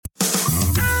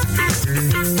You're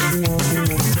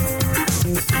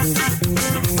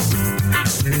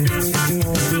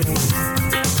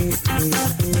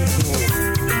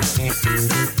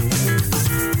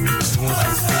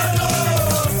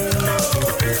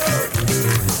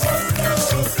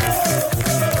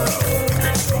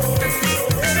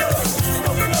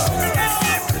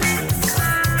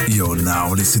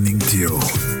now listening to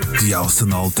the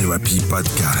Arsenal Therapy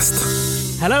Podcast.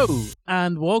 Hello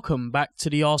and welcome back to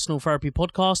the Arsenal Therapy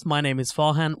Podcast. My name is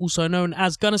Farhan, also known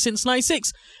as Gunner since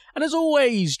 '96, and as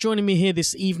always, joining me here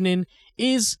this evening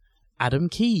is Adam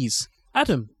Keys.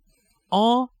 Adam,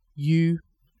 are you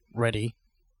ready?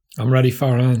 I'm ready,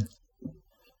 Farhan.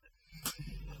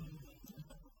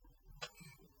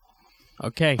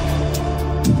 Okay.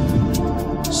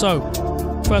 So,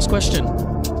 first question.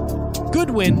 Good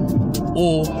win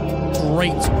or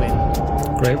great win?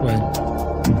 Great win.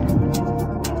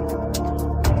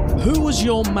 Who was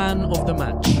your man of the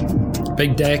match?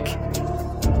 Big deck.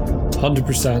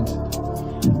 100%.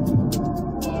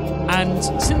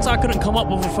 And since I couldn't come up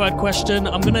with a third question,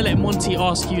 I'm going to let Monty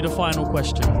ask you the final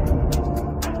question.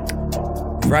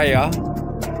 Raya,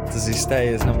 does he stay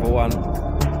as number one?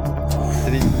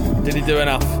 Did he do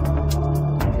enough?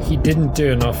 He didn't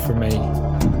do enough for me.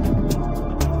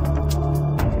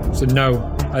 So no.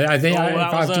 I think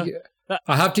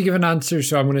I have to give an answer,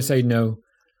 so I'm going to say no.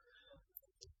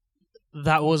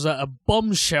 That was a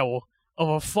bombshell of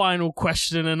a final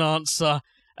question and answer.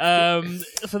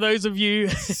 For those of you...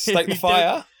 Stake the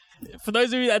fire. For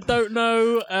those of you that don't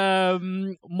know,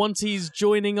 Monty's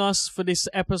joining us for this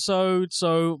episode.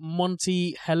 So,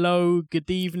 Monty, hello,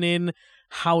 good evening.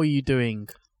 How are you doing?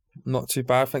 Not too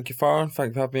bad, thank you, Farhan. Thank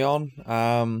you for having me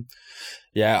on.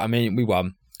 Yeah, I mean, we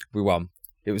won.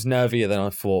 It was nervier than I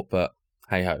thought, but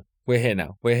hey-ho. We're here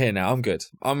now. I'm good.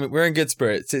 We're in good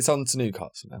spirits. It's on to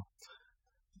Newcastle now.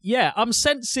 Yeah, I'm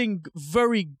sensing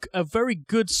a very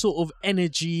good sort of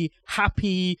energy,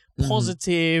 happy,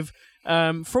 positive,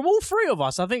 from all three of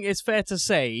us. I think it's fair to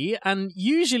say. And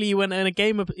usually, when a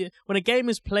game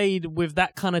is played with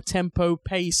that kind of tempo,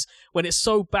 pace, when it's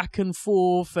so back and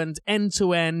forth and end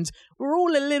to end, we're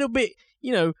all a little bit,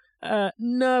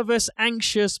 nervous,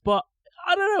 anxious. But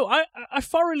I don't know. I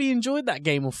thoroughly enjoyed that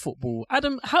game of football.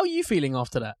 Adam, how are you feeling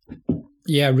after that?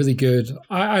 Yeah, really good.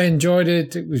 I enjoyed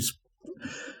it. It was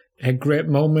a great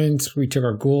moment. We took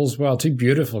our goals well, 2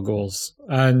 beautiful goals.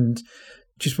 And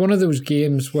just one of those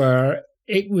games where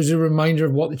it was a reminder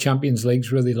of what the Champions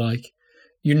League's really like.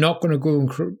 You're not going to go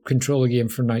and control a game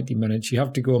for 90 minutes. You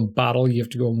have to go and battle. You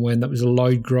have to go and win. That was a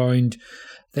loud ground.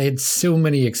 They had so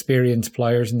many experienced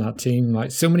players in that team,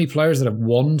 like so many players that have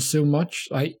won so much.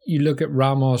 Like you look at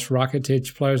Ramos,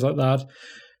 Rakitic, players like that,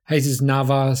 Jesus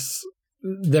Navas,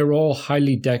 they're all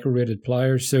highly decorated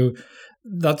players. So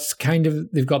that's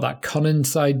they've got that cunning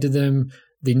side to them.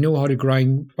 They know how to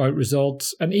grind out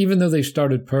results. And even though they've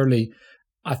started poorly,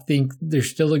 I think they're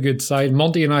still a good side.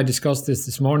 Monty and I discussed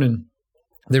this morning.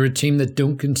 They're a team that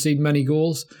don't concede many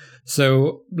goals.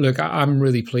 So, look, I'm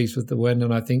really pleased with the win,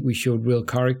 and I think we showed real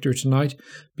character tonight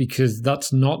because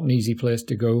that's not an easy place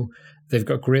to go. They've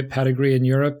got great pedigree in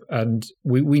Europe, and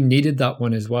we needed that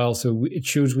one as well. So it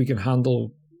shows we can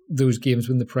handle those games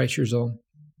when the pressure's on.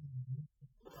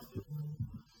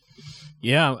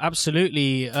 Yeah,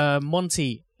 absolutely.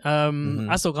 Monty,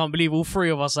 I still can't believe all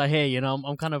three of us are here.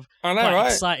 I'm kind of quite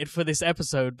excited for this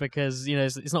episode because,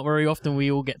 it's not very often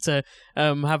we all get to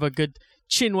have a good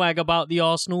chinwag about the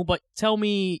Arsenal. But tell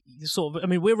me,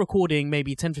 we're recording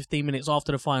maybe 10-15 minutes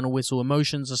after the final whistle.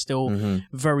 Emotions are still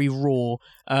very raw.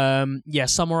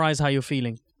 Summarize how you're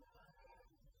feeling.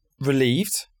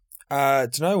 Relieved. Do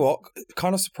you know what?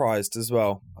 Kind of surprised as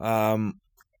well.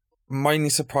 Mainly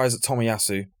surprised at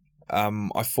Tomiyasu.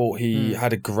 I thought he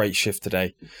had a great shift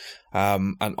today.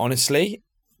 And honestly,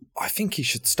 I think he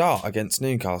should start against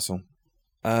Newcastle.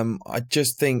 I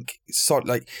just think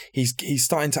he's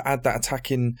starting to add that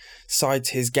attacking side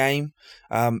to his game.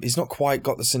 He's not quite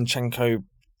got the Zinchenko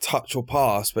touch or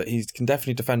pass, but he can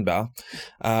definitely defend better.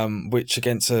 Which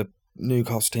against a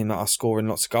Newcastle team that are scoring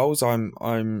lots of goals, I'm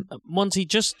Monty,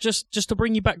 just to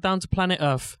bring you back down to planet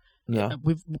Earth. Yeah,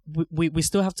 we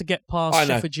still have to get past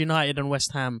Sheffield United and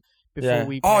West Ham before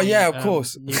we play, of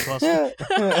course. Newcastle.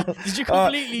 Did you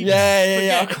completely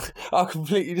I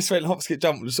completely just went hop, skip,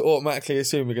 jump, just automatically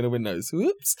assume we're going to win those.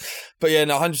 Whoops. But yeah,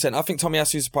 no, 100%. I think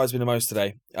Tomiyasu surprised me the most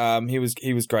today. He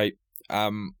was great.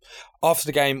 After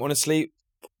the game, honestly,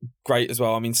 great as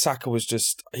well. I mean, Saka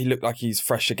he looked like he's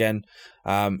fresh again.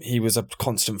 He was a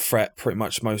constant threat pretty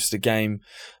much most of the game.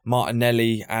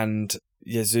 Martinelli and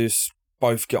Jesus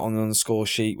both get on the score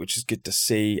sheet, which is good to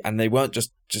see. And they weren't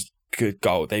just good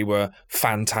goal. They were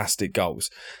fantastic goals.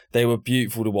 They were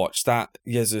beautiful to watch. That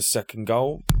Jesus' second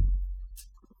goal,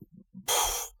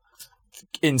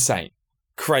 insane.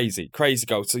 Crazy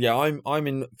goal. So yeah, I'm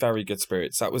in very good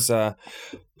spirits. That was a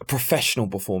professional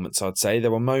performance, I'd say.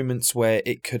 There were moments where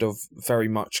it could have very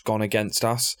much gone against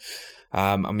us,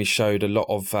 and we showed a lot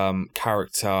of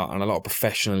character and a lot of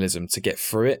professionalism to get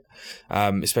through it,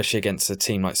 especially against a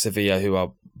team like Sevilla, who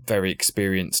are very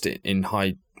experienced in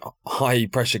high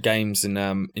pressure games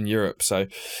in Europe. So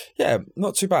yeah,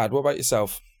 not too bad. What about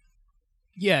yourself?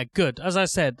 Yeah, good. As I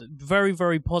said, very,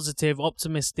 very positive,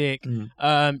 optimistic.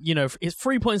 It's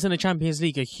 3 points in the Champions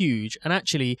League are huge. And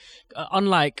actually,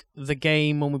 unlike the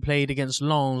game when we played against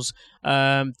Lens,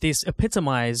 this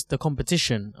epitomized the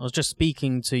competition. I was just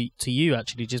speaking to you,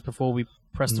 actually, just before we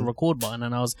pressed the record button,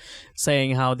 and I was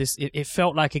saying how it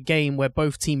felt like a game where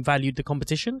both teams valued the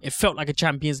competition. It felt like a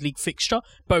Champions League fixture,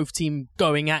 both teams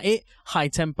going at it, high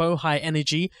tempo, high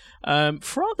energy.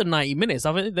 Throughout the 90 minutes,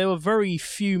 I think there were very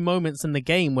few moments in the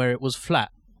game where it was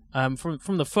flat.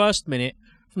 From the first minute,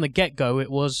 from the get-go,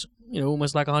 it was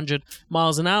almost like 100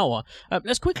 miles an hour.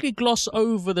 Let's quickly gloss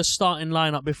over the starting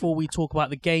lineup before we talk about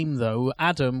the game, though.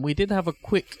 Adam, we did have a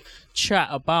quick chat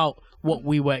about what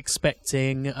we were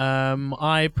expecting.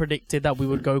 I predicted that we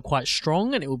would go quite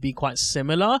strong and it would be quite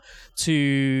similar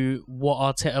to what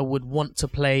Arteta would want to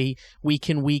play week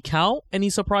in, week out.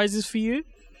 Any surprises for you?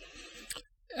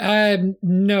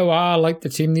 No, I like the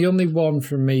team. The only one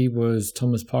for me was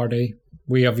Thomas Partey.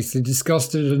 We obviously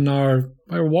discussed it in our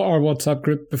WhatsApp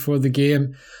group before the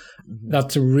game.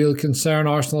 That's a real concern.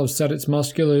 Arsenal have said it's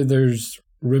muscular. There's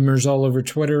rumours all over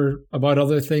Twitter about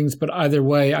other things, but either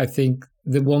way, I think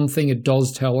the one thing it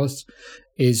does tell us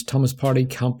is Thomas Partey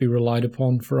can't be relied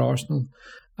upon for Arsenal.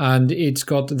 And it's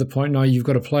got to the point now you've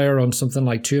got a player on something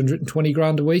like 220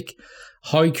 grand a week.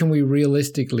 How can we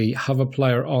realistically have a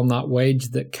player on that wage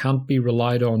that can't be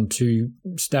relied on to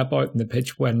step out in the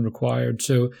pitch when required?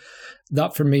 So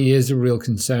that for me is a real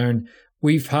concern.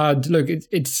 We've had,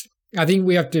 I think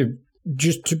we have to,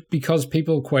 because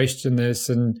people question this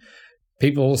and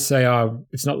people say,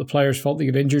 it's not the player's fault they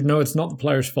get injured. No, it's not the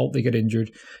player's fault they get injured.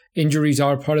 Injuries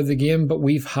are part of the game, but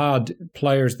we've had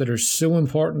players that are so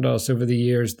important to us over the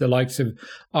years, the likes of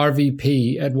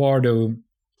RVP, Eduardo,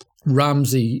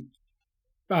 Ramsey,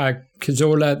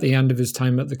 Cazorla at the end of his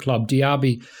time at the club,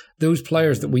 Diaby, those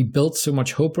players that we built so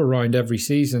much hope around every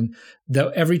season,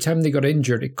 that every time they got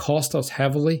injured, it cost us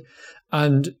heavily.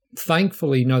 And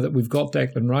thankfully, now that we've got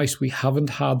Declan Rice, we haven't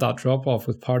had that drop-off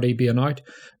with Partey being out.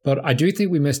 But I do think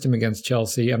we missed him against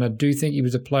Chelsea, and I do think he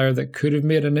was a player that could have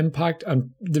made an impact.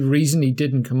 And the reason he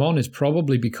didn't come on is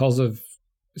probably because of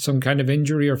some kind of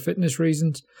injury or fitness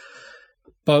reasons.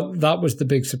 But that was the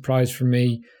big surprise for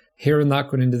me, hearing that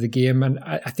going into the game. And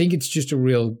I think it's just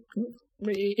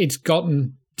it's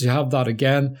gotten to have that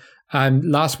again.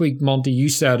 And last week, Monty, you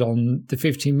said on the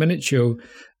 15-minute show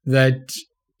that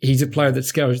he's a player that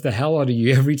scares the hell out of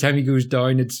you. Every time he goes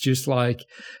down, it's just like,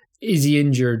 is he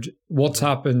injured? What's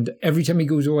happened? Every time he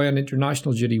goes away on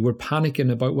international duty, we're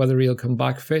panicking about whether he'll come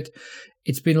back fit.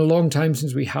 It's been a long time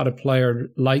since we had a player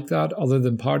like that other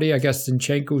than Partey. I guess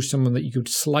Zinchenko's someone that you could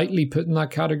slightly put in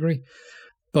that category.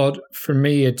 But for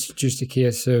me, it's just a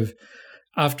case of,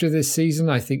 after this season,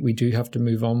 I think we do have to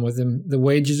move on with him. The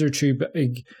wages are too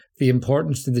big. The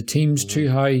importance to the team's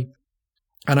too high.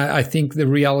 And I think the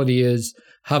reality is,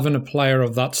 having a player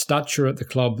of that stature at the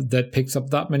club that picks up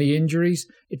that many injuries,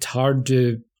 it's hard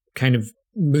to kind of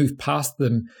move past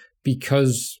them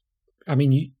because, I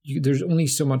mean, there's only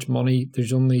so much money.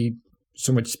 There's only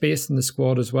so much space in the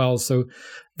squad as well. So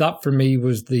that for me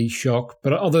was the shock.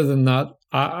 But other than that,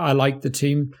 I liked the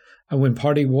team. And when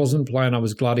Partey wasn't playing, I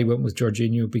was glad he went with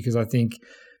Jorginho because I think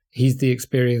he's the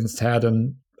experienced head.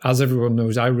 And as everyone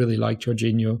knows, I really like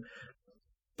Jorginho.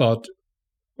 But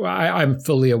I'm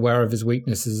fully aware of his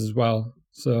weaknesses as well.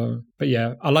 So, but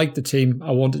yeah, I like the team.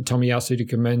 I wanted Tomiyasu to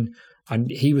come in,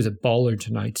 and he was a baller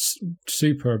tonight.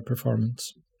 Superb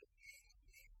performance.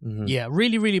 Mm-hmm. Yeah,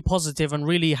 really, really positive and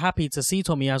really happy to see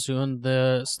Tomiyasu on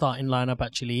the starting lineup,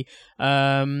 actually,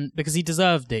 because he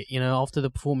deserved it, after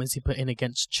the performance he put in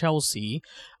against Chelsea.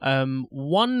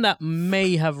 One that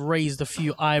may have raised a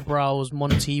few eyebrows,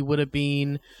 Monty, would have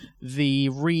been the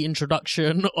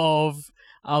reintroduction of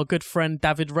our good friend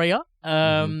David Raya.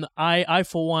 I,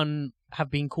 for one, have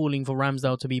been calling for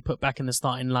Ramsdale to be put back in the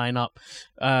starting lineup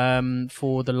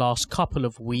for the last couple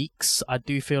of weeks. I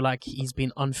do feel like he's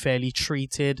been unfairly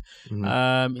treated.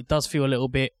 It does feel a little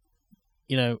bit,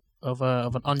 of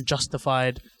an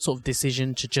unjustified sort of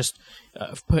decision to just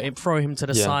throw him to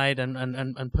the side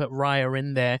and put Raya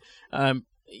in there.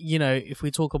 if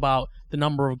we talk about the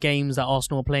number of games that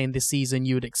Arsenal are playing this season,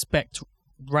 you would expect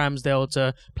Ramsdale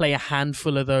to play a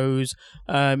handful of those,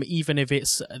 even if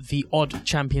it's the odd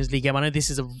Champions League game. I know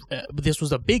this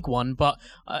was a big one, but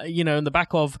in the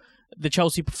back of the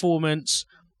Chelsea performance,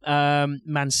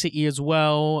 Man City as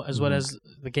well as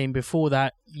the game before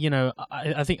that,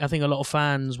 I think a lot of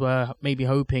fans were maybe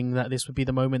hoping that this would be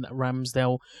the moment that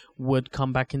Ramsdale would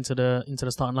come back into the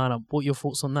starting lineup. What are your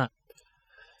thoughts on that?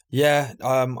 Yeah,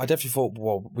 I definitely thought.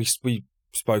 Well, we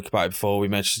spoke about it before. We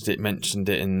mentioned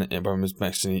it in when we was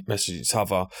messaging each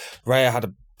other.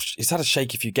 Raya he's had a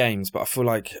shaky few games, but I feel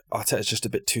like Arteta's just a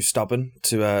bit too stubborn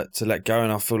to let go,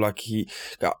 and I feel like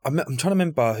I'm trying to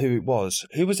remember who it was.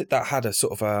 Who was it that had a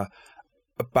sort of a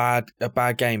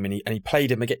bad game and he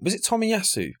played him again? Was it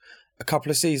Tomiyasu? A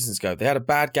couple of seasons ago, they had a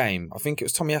bad game. I think it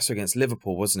was Tomiyasu against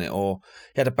Liverpool, wasn't it? Or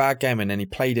he had a bad game and then he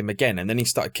played him again and then he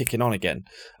started kicking on again.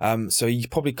 So he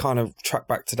probably kind of tracked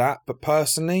back to that. But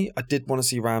personally, I did want to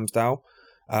see Ramsdale.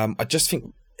 I just think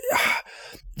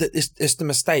that it's the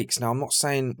mistakes. Now, I'm not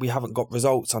saying we haven't got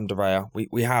results under Raya.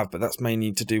 We have, but that's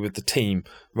mainly to do with the team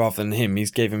rather than him. He's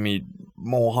given me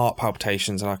more heart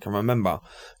palpitations than I can remember.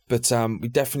 But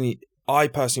I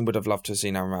personally would have loved to have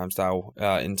seen Aaron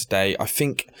Ramsdale in today. I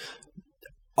think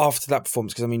after that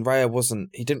performance, because Raya wasn't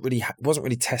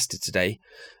really tested today,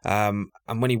 and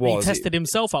when he was, he tested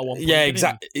himself at one point. Yeah,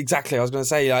 exactly. I was going to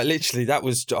say, literally, that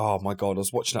was, oh my God, I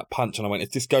was watching that punch and I went,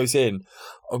 if this goes in,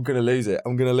 I'm going to lose it.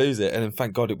 And then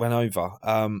thank God it went over.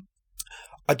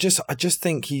 I just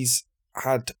think he's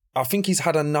had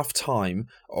enough time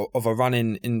of a run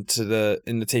in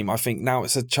the team. I think now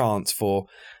it's a chance for,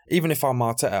 even if I'm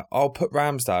Arteta, I'll put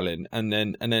Ramsdale in, and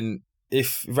then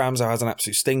if Ramsdale has an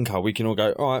absolute stinker, we can all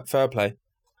go, all right, fair play.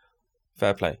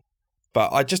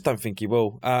 But I just don't think he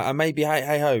will. And maybe,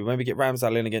 hey ho, maybe get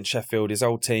Ramsdale in against Sheffield, his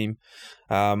old team.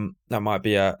 That might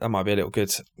be a little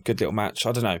good little match.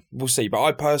 I don't know. We'll see. But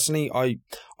I personally,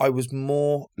 I was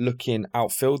more looking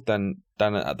outfield than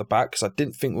at the back, because I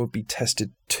didn't think we would be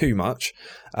tested too much.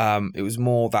 It was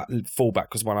more that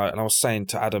fullback was and I was saying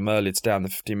to Adam earlier today on the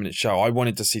 15-minute show, I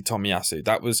wanted to see Tomiyasu.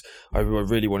 I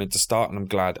really wanted to start, and I'm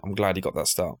glad he got that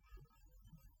start.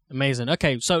 Amazing.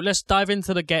 Okay, so let's dive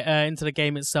into the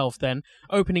game itself then.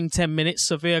 Opening 10 minutes,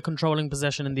 Sevilla controlling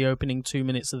possession in the opening 2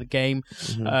 minutes of the game,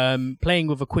 playing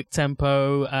with a quick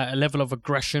tempo, a level of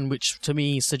aggression, which to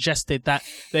me suggested that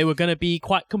they were going to be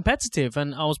quite competitive,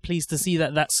 and I was pleased to see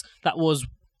that was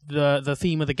the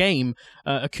theme of the game.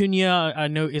 Acuna, I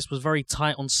noticed, was very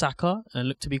tight on Saka and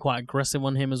looked to be quite aggressive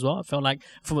on him as well. I felt like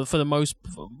for the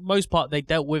most part they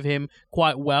dealt with him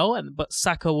quite well, but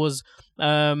Saka was,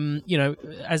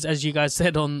 as you guys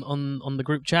said on the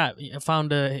group chat,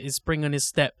 found his spring on his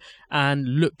step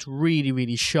and looked really,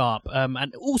 really sharp.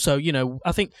 And also,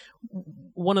 I think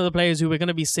one of the players who we're going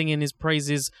to be singing his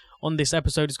praises on this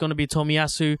episode is going to be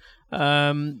Tomiyasu,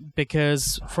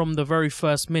 because from the very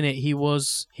first minute he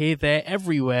was here, there,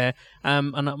 everywhere,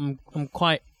 and I'm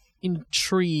quite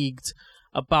intrigued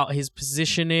about his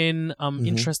positioning. I'm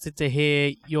interested to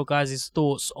hear your guys'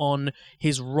 thoughts on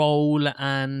his role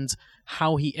and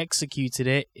how he executed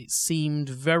it. It seemed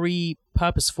very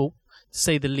purposeful, to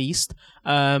say the least,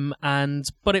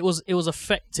 but it was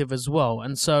effective as well.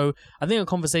 And so I think a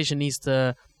conversation needs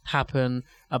to happen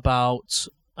about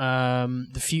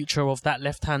the future of that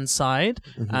left-hand side,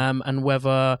 and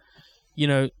whether,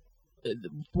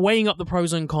 weighing up the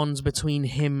pros and cons between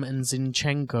him and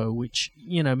Zinchenko, which,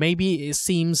 maybe it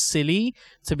seems silly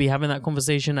to be having that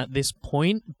conversation at this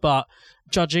point, but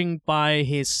judging by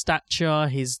his stature,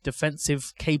 his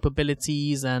defensive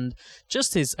capabilities, and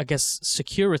just his, I guess,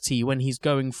 security when he's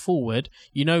going forward,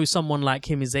 someone like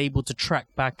him is able to track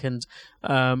back and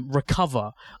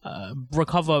recover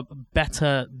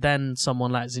better than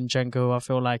someone like Zinchenko. I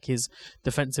feel like is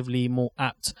defensively more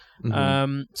apt.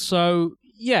 So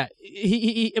yeah,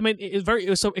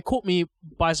 it caught me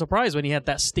by surprise when he had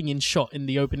that stinging shot in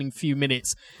the opening few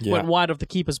minutes, went wide of the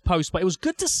keeper's post. But it was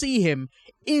good to see him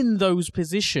in those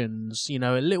positions, a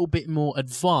little bit more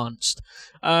advanced.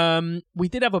 We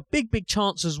did have a big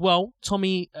chance as well.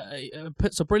 Tommy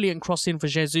puts a brilliant cross in for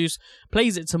Jesus,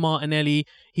 plays it to Martinelli.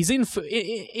 He's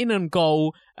in on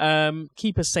goal.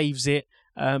 Keeper saves it,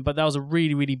 but that was a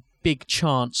really, really big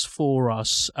chance for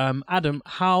us. Adam,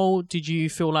 how did you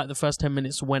feel like the first 10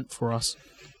 minutes went for us?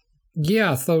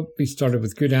 Yeah, I thought we started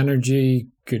with good energy,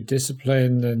 good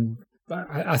discipline, and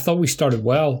I thought we started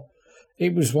well.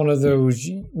 It was one of those,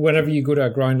 whenever you go to a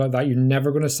ground like that, you're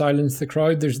never going to silence the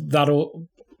crowd. There's that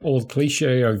old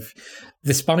cliche of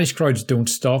the Spanish crowds don't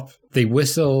stop. They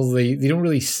whistle. They don't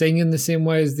really sing in the same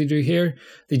way as they do here.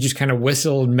 They just kind of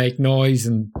whistle and make noise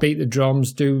and beat the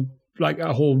drums, do like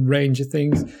a whole range of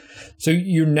things. So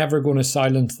you're never going to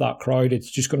silence that crowd. It's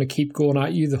just going to keep going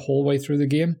at you the whole way through the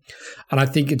game. And I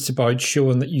think it's about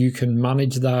showing that you can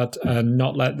manage that and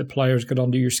not let the players get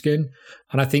under your skin.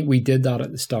 And I think we did that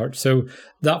at the start. So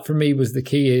that for me was the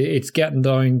key. It's getting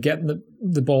down, getting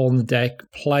the ball on the deck,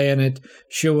 playing it,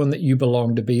 showing that you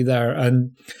belong to be there.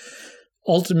 And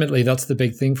ultimately, that's the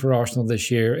big thing for Arsenal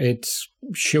this year. It's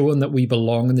showing that we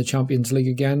belong in the Champions League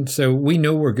again. So we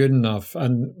know we're good enough.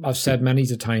 And I've said many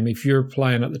a time, if you're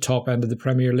playing at the top end of the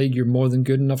Premier League, you're more than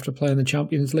good enough to play in the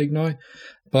Champions League now.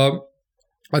 But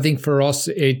I think for us,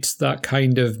 it's that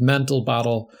kind of mental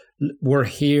battle. We're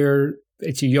here.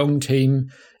 It's a young team.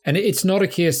 And it's not a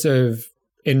case of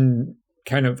in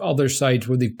kind of other sides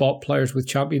where they've bought players with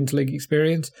Champions League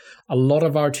experience. A lot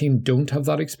of our team don't have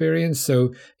that experience.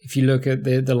 So if you look at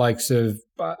the likes of,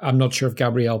 I'm not sure if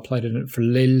Gabriel played in it for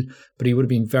Lille, but he would have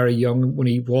been very young when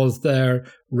he was there.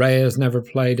 Reyes never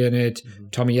played in it.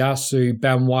 Tomiyasu,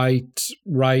 Ben White,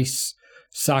 Rice,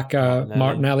 Saka,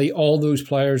 Martinelli, all those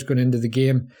players going into the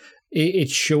game.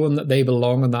 It's showing that they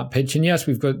belong on that pitch. And yes,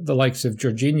 we've got the likes of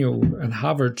Jorginho and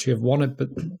Havertz who have won it, but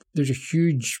there's a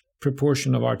huge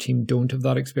proportion of our team don't have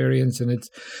that experience, and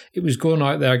it was going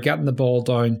out there, getting the ball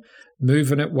down,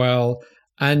 moving it well.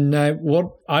 And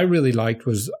what I really liked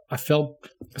was I felt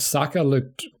Saka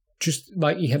looked just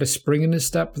like he had a spring in his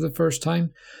step for the first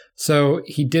time. So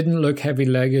he didn't look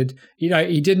heavy-legged.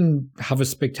 He didn't have a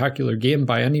spectacular game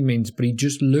by any means, but he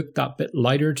just looked that bit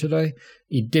lighter today.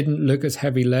 He didn't look as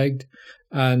heavy-legged.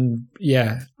 And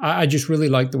yeah, I just really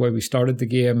liked the way we started the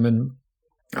game, and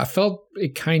I felt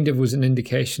it kind of was an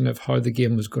indication of how the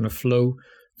game was going to flow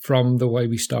from the way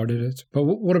we started it. But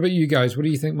what about you guys? What do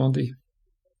you think, Monty?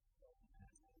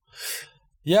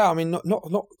 Yeah, I mean,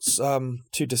 not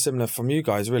too dissimilar from you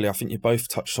guys, really. I think you both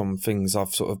touched on things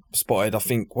I've sort of spotted. I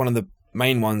think one of the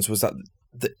main ones was that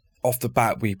off the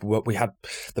bat, we had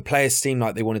the players seemed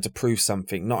like they wanted to prove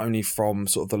something, not only from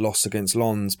sort of the loss against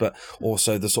Lens, but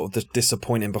also the sort of the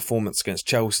disappointing performance against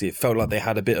Chelsea. It felt like they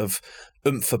had a bit of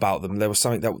oomph about them. There was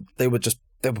something that they were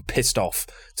pissed off.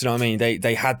 Do you know what I mean?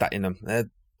 They had that in them.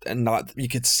 And like, you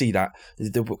could see that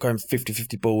they were going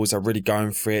 50-50 balls. They're really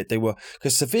going for it. They were,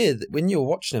 because Sevilla, when you were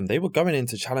watching them, they were going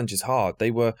into challenges hard. They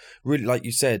were really, like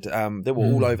you said, they were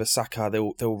all over Saka. They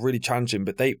were really challenging,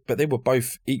 but they were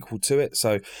both equal to it.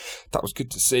 So that was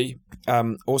good to see.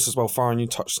 Also as well, Farhan, you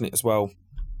touched on it as well.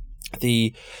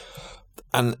 And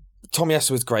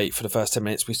Tomiyasu was great for the first 10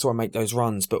 minutes. We saw him make those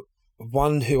runs, but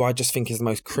one who I just think is the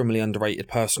most criminally underrated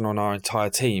person on our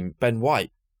entire team, Ben White.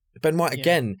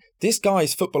 Again, this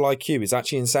guy's football IQ is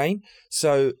actually insane.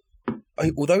 So,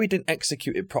 although he didn't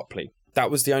execute it properly, that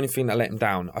was the only thing that let him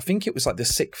down. I think it was like the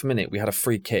 6th minute we had a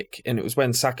free kick, and it was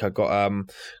when Saka got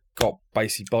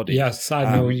basically bodied. Yes,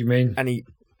 I know what you mean. And he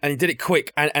did it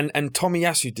quick, and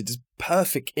Tomiyasu did this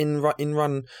perfect in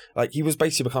run. Like, he was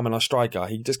basically becoming our striker.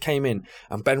 He just came in,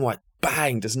 and Ben White,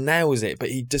 bang, just nails it, but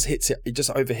he just hits it. He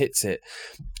just overhits it.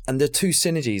 And the two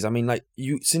synergies, I mean, like,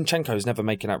 Zinchenko's never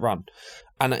making that run.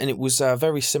 And it was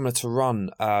very similar to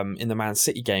run in the Man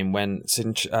City game when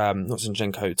Tomiyasu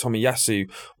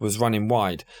was running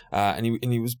wide, and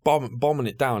he was bombing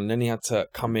it down, and then he had to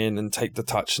come in and take the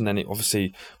touch, and then it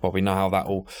obviously, well, we know how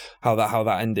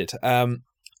that ended.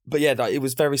 But yeah, it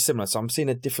was very similar. So I'm seeing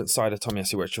a different side of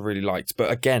Tomiyasu, which I really liked. But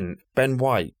again, Ben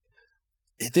White,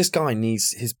 this guy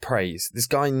needs his praise.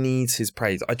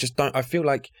 I feel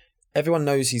like everyone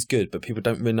knows he's good, but people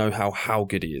don't really know how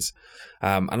good he is.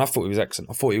 And I thought he was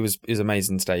excellent. I thought he was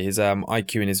amazing today. His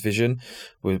IQ and his vision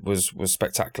was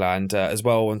spectacular. And as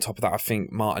well, on top of that, I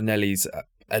think Martinelli's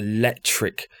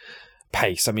electric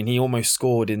pace. I mean, he almost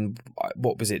scored in,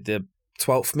 what was it, the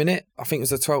 12th minute? I think it was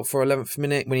the 12th or 11th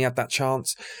minute when he had that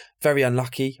chance. Very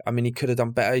unlucky. I mean, he could have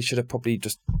done better. He should have probably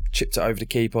just chipped it over the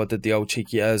keeper or did the old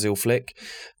cheeky Ozil flick.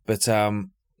 But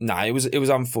it was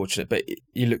unfortunate, but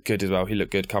he looked good as well. He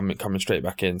looked good coming straight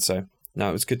back in. So no,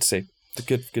 it was good to see. A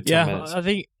good 10 minutes. I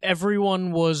think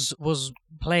everyone was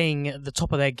playing at the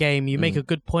top of their game. You make a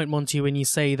good point, Monty, when you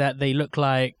say that they look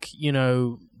like,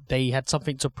 they had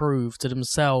something to prove to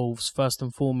themselves first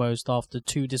and foremost after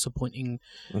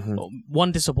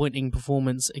one disappointing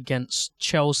performance against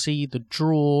Chelsea, the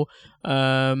draw,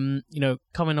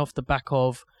 coming off the back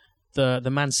of the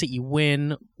Man City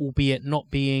win, albeit not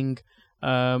being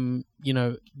not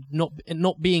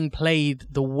being played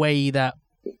the way that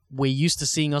we're used to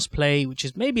seeing us play, which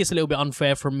is maybe it's a little bit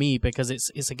unfair from me because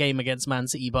it's a game against Man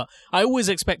City, but I always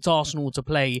expect Arsenal to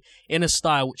play in a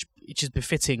style which is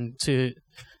befitting to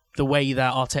the way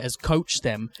that Arteta's coached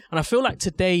them. And I feel like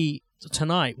today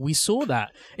tonight, we saw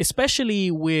that,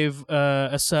 especially with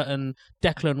a certain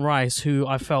Declan Rice, who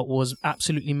I felt was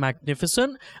absolutely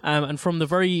magnificent. And from the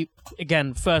very,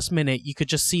 again, first minute, you could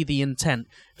just see the intent.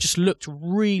 Just looked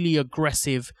really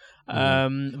aggressive,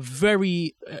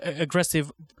 very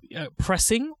aggressive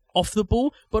pressing off the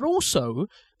ball, but also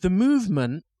the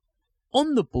movement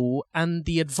on the ball and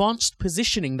the advanced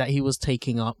positioning that he was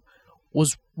taking up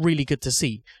was really good to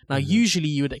see. Now, usually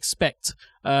you would expect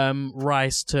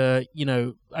Rice to,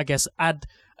 I guess, add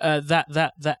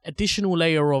that additional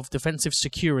layer of defensive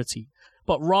security.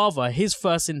 But rather, his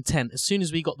first intent, as soon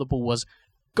as we got the ball, was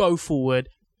go forward,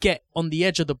 get on the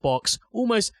edge of the box,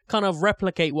 almost kind of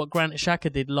replicate what Granit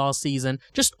Xhaka did last season,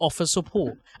 just offer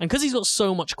support. And because he's got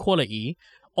so much quality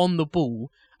on the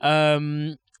ball,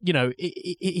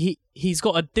 he's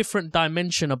got a different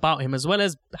dimension about him, as well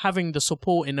as having the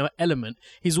support in an element.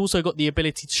 He's also got the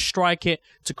ability to strike it,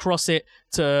 to cross it,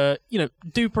 to,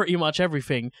 do pretty much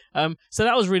everything. So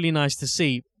that was really nice to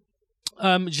see.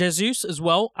 Jesus as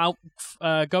well,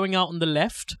 going out on the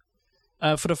left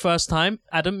for the first time.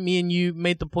 Adam, me and you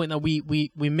made the point that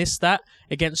we missed that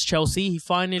against Chelsea. He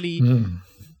finally...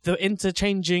 The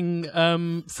interchanging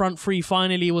front three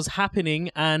finally was happening,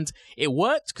 and it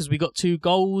worked because we got 2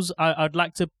 goals.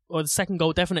 The second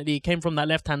goal definitely came from that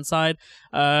left-hand side.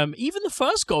 Even the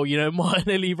first goal,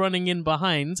 Martinelli running in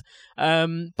behind.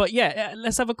 But yeah,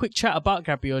 let's have a quick chat about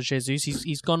Gabriel Jesus.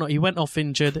 He went off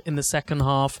injured in the second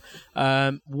half.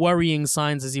 Worrying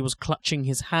signs as he was clutching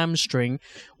his hamstring.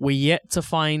 We're yet to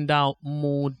find out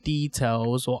more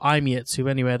details, or I'm yet to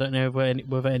anyway. I don't know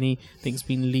whether anything's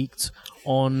been leaked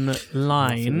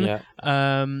online.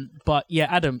 But yeah,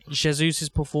 Adam, Jesus'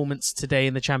 performance today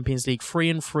in the Champions League,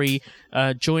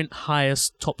 3-3, joint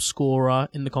highest top scorer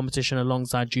in the competition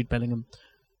alongside Jude Bellingham.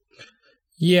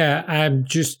 Yeah,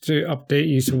 just to update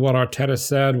you, so what Arteta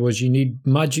said was you need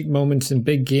magic moments in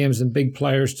big games and big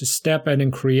players to step in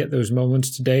and create those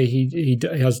moments. Today he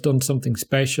has done something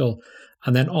special,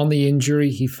 and then on the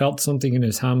injury he felt something in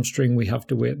his hamstring. We have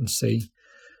to wait and see.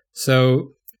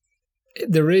 So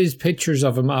there is pictures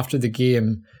of him after the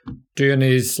game doing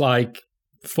his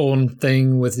phone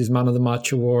thing with his Man of the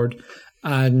Match award,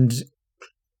 and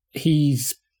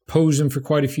he's posing for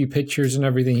quite a few pictures and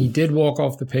everything. He did walk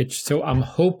off the pitch, so I'm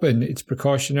hoping it's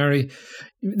precautionary.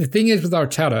 The thing is with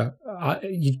Arteta,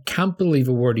 you can't believe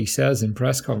a word he says in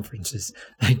press conferences.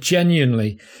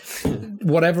 Genuinely,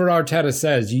 whatever Arteta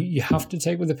says, you have to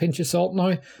take with a pinch of salt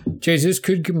now. Jesus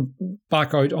could come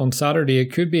back out on Saturday.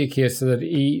 It could be a case that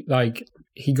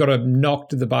he got a knock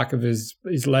to the back of his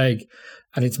leg,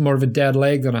 and it's more of a dead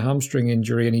leg than a hamstring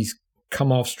injury, and he's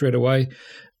come off straight away.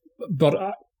 But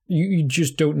you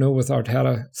just don't know with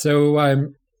Arteta.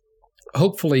 So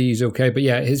hopefully he's okay. But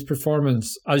yeah, his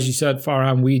performance, as you said,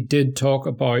 Farhan, we did talk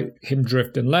about him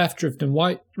drifting left, drifting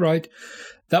right.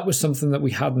 That was something that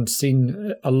we hadn't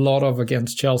seen a lot of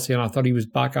against Chelsea, and I thought he was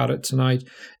back at it tonight.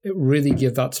 It really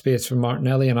gave that space for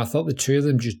Martinelli, and I thought the two of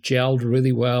them just gelled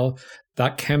really well.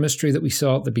 That chemistry that we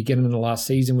saw at the beginning of the last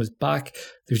season was back.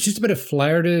 There's just a bit of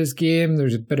flair to his game.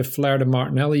 There's a bit of flair to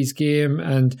Martinelli's game,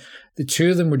 and the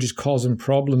two of them were just causing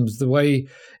problems. The way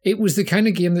it was the kind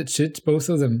of game that suits both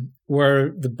of them,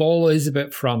 where the ball is a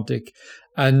bit frantic.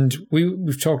 And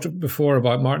we've talked before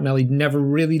about Martinelli never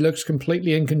really looks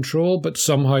completely in control, but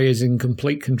somehow is in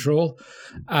complete control.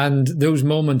 And those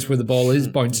moments where the ball is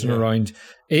bouncing around,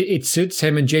 it suits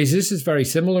him. And Jesus is very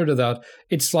similar to that.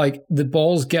 It's like the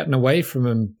ball's getting away from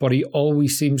him, but he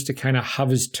always seems to kind of have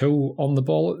his toe on the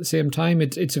ball at the same time.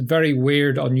 It's a very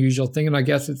weird, unusual thing. And I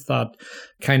guess it's that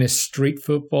kind of street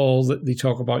football that they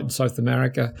talk about in South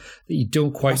America that you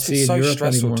don't quite see in Europe anymore. It's so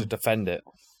stressful to defend it.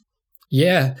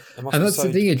 Yeah, and that's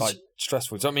the thing. It's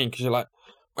stressful. Do you know what I mean? Because you're like,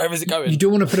 where is it going? You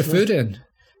don't want to put a foot in.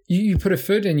 You put a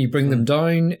foot in, you bring them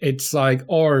down. It's like,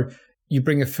 or you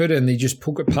bring a foot in, they just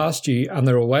poke it past you and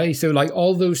they're away. So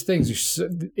all those things,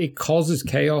 it causes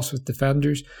chaos with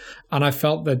defenders. And I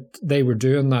felt that they were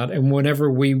doing that. And whenever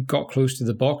we got close to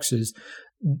the boxes,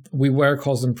 we were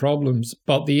causing problems.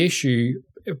 But the issue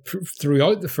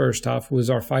throughout the first half was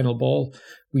our final ball.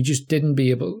 We just didn't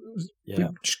we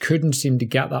just couldn't seem to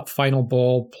get that final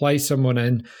ball, play someone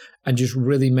in and just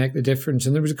really make the difference.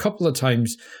 And there was a couple of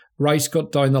times Rice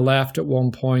got down the left at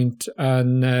one point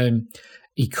and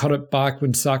he cut it back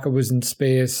when Saka was in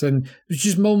space. And it was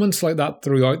just moments like that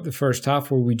throughout the first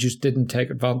half where we just didn't take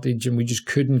advantage and we just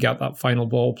couldn't get that final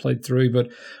ball played through. But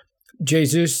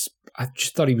Jesus, I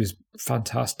just thought he was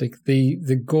fantastic.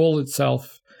 The goal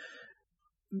itself,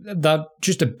 that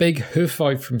just a big hoof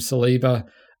out from Saliba,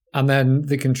 and then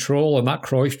the control and that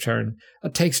Cruyff turn,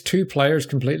 it takes two players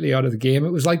completely out of the game.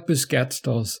 It was like Busquets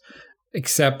does.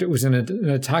 except it was in an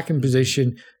attacking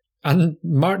position, and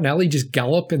Martinelli just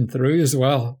galloping through as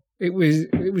well. It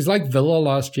was like Villa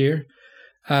last year,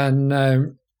 and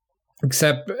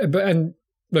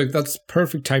look, that's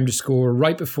perfect time to score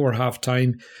right before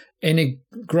halftime. In a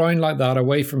ground like that,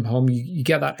 away from home, you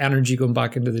get that energy going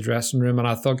back into the dressing room. And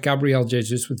I thought Gabriel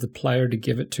Jesus was the player to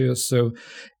give it to us. So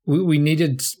we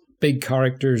needed big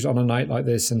characters on a night like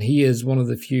this, and he is one of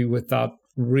the few with that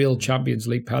real Champions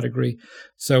League pedigree.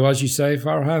 So as you say,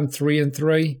 Farhan,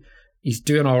 3-3, he's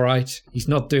doing all right. He's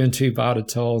not doing too bad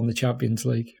at all in the Champions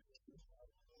League.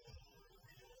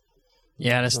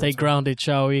 Yeah, let's stay grounded,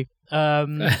 shall we?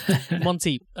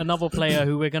 Monty, another player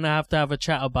who we're going to have a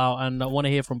chat about, and I want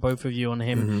to hear from both of you on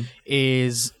him,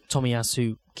 is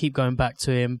Tomiyasu. Keep going back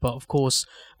to him, but of course,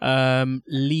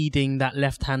 leading that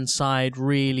left-hand side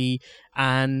really,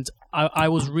 and I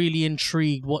was really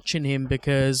intrigued watching him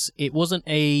because it wasn't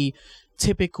a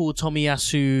typical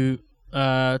Tomiyasu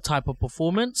type of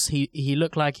performance. He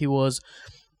looked like he was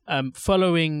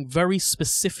following very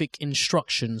specific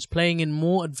instructions, playing in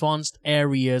more advanced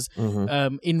areas,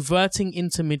 inverting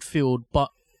into midfield, but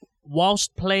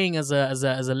whilst playing as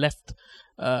a left,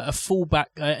 a fullback,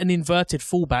 an inverted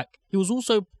fullback, he was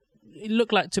also, it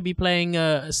looked like to be playing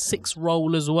a 6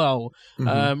 role as well,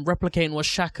 replicating what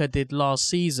Xhaka did last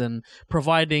season,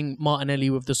 providing Martinelli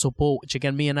with the support, which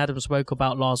again, me and Adam spoke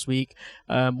about last week.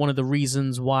 One of the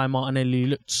reasons why Martinelli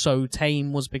looked so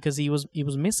tame was because he was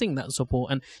missing that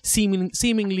support, and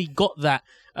seemingly got that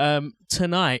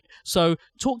tonight. So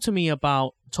talk to me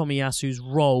about Tomiyasu's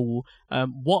role,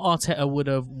 what Arteta would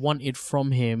have wanted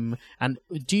from him, and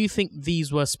do you think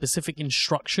these were specific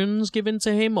instructions given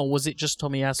to him, or was it just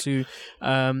Tomiyasu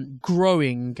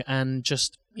growing and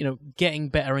just, you know, getting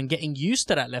better and getting used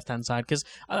to that left-hand side? Because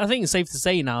I think it's safe to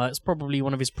say now that's probably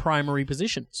one of his primary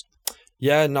positions.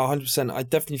 Yeah, no, 100%. I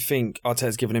definitely think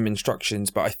Arteta's given him instructions,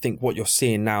 but I think what you're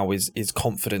seeing now is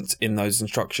confidence in those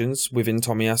instructions within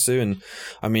Tomiyasu. And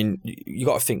I mean, you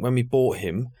got to think, when we bought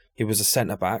him, he was a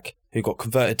centre-back who got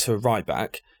converted to a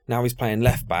right-back. Now he's playing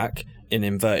left-back in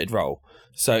an inverted role.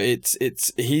 So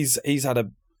he's had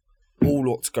a all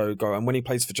lot to go. And when he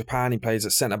plays for Japan, he plays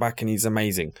at centre-back and he's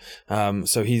amazing.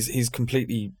 So he's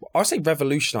completely, I say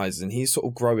revolutionising. He's sort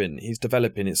of growing. He's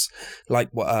developing. It's like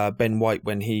what Ben White,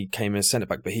 when he came as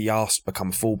centre-back, but he asked to become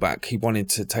a full-back. He wanted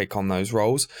to take on those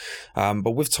roles.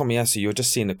 But with Tomiyasu, you're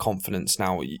just seeing the confidence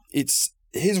now.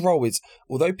 His role is,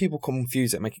 although people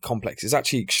confuse it and make it complex, it's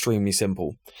actually extremely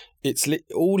simple. It's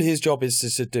all his job is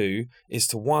to do is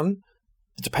to, one,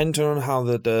 depending on how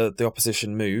the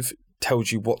opposition move,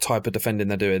 tells you what type of defending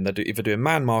they're doing. They're either doing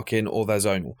man marking or they're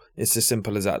zonal. It's as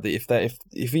simple as that.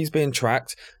 If he's being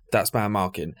tracked, that's man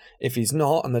marking. If he's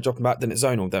not and they're dropping back, then it's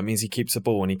zonal. That means he keeps the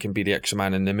ball and he can be the extra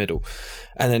man in the middle.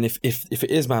 And then if it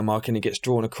is man marking, it gets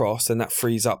drawn across, then that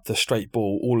frees up the straight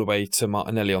ball all the way to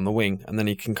Martinelli on the wing, and then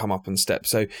he can come up and step.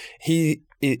 So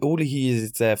all he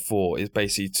is there for is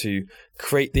basically to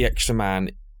create the extra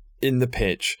man in the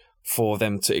pitch for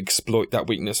them to exploit that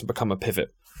weakness and become a pivot.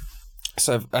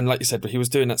 So, and like you said, but he was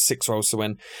doing that 6 role. So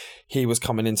when he was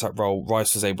coming into that role,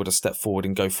 Rice was able to step forward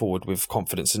and go forward with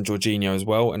confidence, and Jorginho as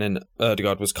well. And then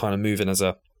Ødegaard was kind of moving as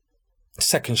a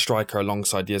second striker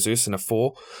alongside Jesus in a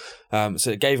 4.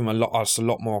 So it gave him us a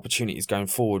lot more opportunities going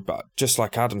forward. But just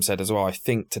like Adam said as well, I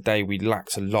think today we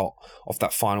lacked a lot of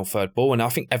that final third ball, and I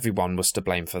think everyone was to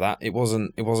blame for that. It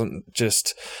wasn't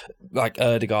just like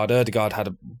Ødegaard. Ødegaard had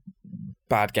a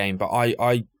bad game, but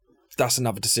I that's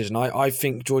another decision. I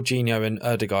think Jorginho and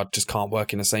Ødegaard just can't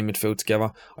work in the same midfield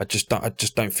together. I just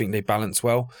don't think they balance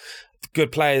well.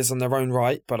 Good players on their own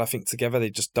right, but I think together they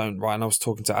just don't. Right, and I was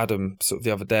talking to Adam sort of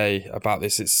the other day about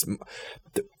this. It's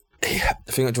the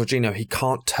thing with Jorginho, he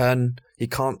can't turn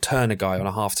a guy on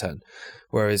a half turn.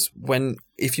 Whereas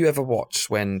if you ever watch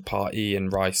when Partey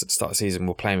and Rice at the start of the season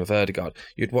were playing with Ødegaard,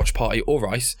 you'd watch Partey or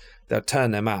Rice, they'd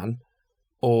turn their man,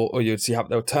 or you'd see how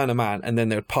they would turn a man and then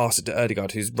they would pass it to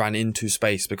Ødegaard, who's ran into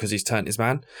space because he's turned his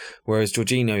man. Whereas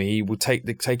Jorginho, he would take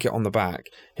it on the back,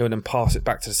 he would then pass it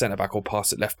back to the centre back, or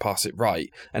pass it left, pass it right,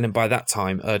 and then by that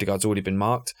time Ødegaard's already been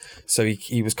marked. So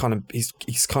he's kind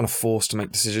of forced to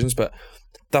make decisions, but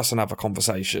that's another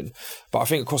conversation. But I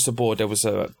think across the board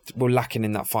we're lacking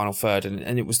in that final third,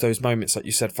 and it was those moments like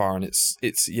you said, Farhan.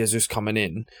 It's Jesus coming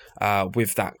in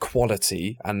with that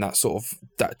quality and that sort of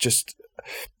that just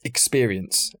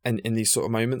experience in these sort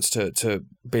of moments to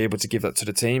be able to give that to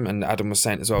the team. And Adam was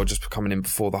saying as well, just coming in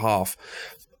before the half,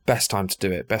 best time to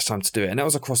do it. And that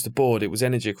was across the board. It was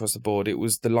energy across the board. It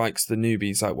was the likes, the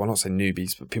newbies, like, well, not saying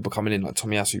newbies, but people coming in like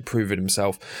Tomiyasu, proving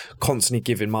himself, constantly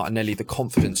giving Martinelli the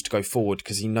confidence to go forward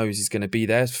because he knows he's going to be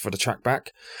there for the track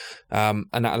back. And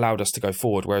that allowed us to go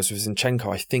forward. Whereas with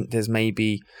Zinchenko, I think there's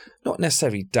maybe not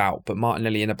necessarily doubt, but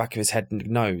Martinelli in the back of his head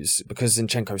knows, because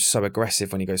Zinchenko's so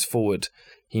aggressive when he goes forward,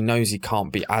 he knows he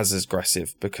can't be as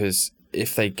aggressive, because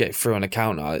if they get through on a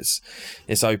counter,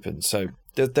 it's open. So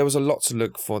there was a lot to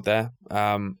look for there.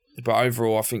 But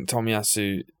overall, I think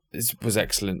Tomiyasu was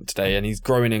excellent today, and he's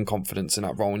growing in confidence in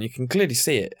that role, and you can clearly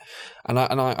see it. And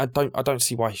I don't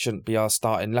see why he shouldn't be our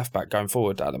starting left back going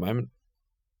forward at the moment.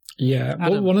 Yeah,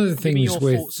 Adam, one of the things your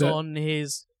with thoughts on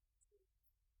his.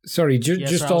 Sorry, I was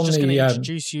on just going the to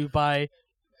introduce you by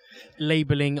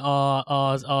labeling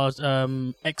our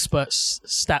expert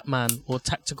stat man or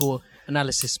tactical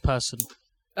analysis person.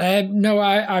 No,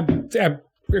 I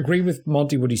agree with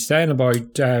Monty what he's saying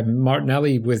about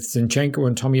Martinelli with Zinchenko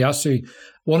and Tomiyasu.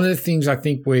 One of the things I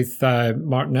think with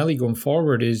Martinelli going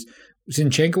forward is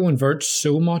Zinchenko inverts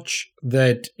so much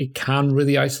that it can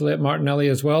really isolate Martinelli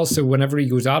as well. So whenever he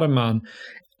goes at a man,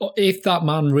 if that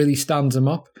man really stands him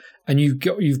up, and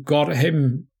you've got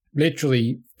him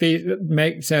literally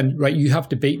saying, right, you have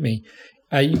to beat me.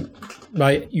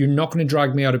 Right, you're not going to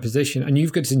drag me out of position. And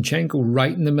you've got Zinchenko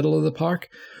right in the middle of the park.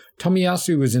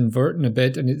 Tomiyasu was inverting a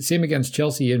bit, and the same against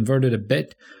Chelsea, he inverted a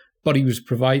bit, but he was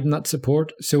providing that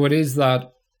support. So it is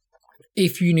that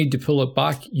if you need to pull it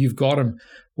back, you've got him.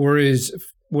 Whereas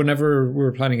whenever we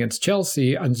were playing against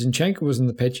Chelsea and Zinchenko was on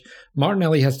the pitch,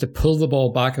 Martinelli has to pull the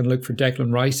ball back and look for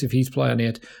Declan Rice if he's playing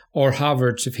it, or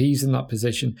Havertz if he's in that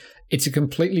position. It's a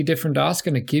completely different ask,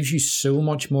 and it gives you so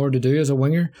much more to do as a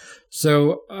winger.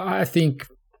 So I think,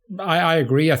 I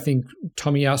agree, I think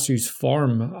Tomiyasu's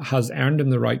form has earned him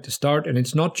the right to start, and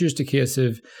it's not just a case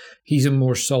of he's a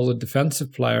more solid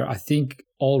defensive player. I think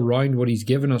all round what he's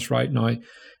given us right now,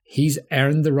 he's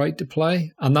earned the right to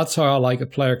play. And that's how I like a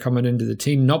player coming into the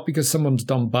team, not because someone's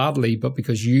done badly, but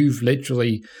because you've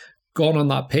literally gone on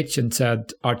that pitch and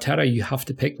said, Arteta, you have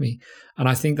to pick me. And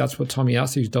I think that's what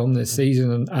Tomiyasu's done this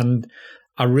season. And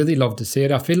I really love to see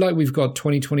it. I feel like we've got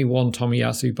 2021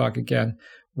 Tomiyasu back again,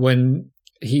 when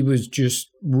he was just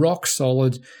rock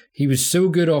solid. He was so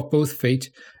good off both feet.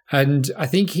 And I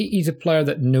think he's a player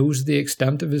that knows the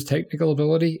extent of his technical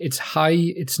ability. It's high,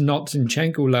 it's not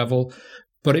Zinchenko level,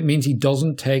 but it means he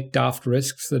doesn't take daft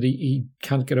risks that he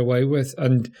can't get away with.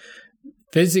 And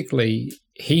physically,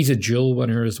 he's a duel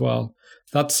winner as well.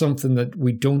 That's something that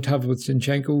we don't have with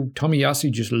Zinchenko.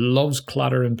 Tomiyasu just loves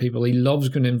clattering people. He loves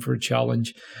going in for a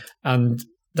challenge. And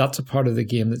that's a part of the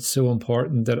game that's so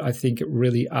important that I think it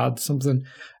really adds something.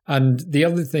 And the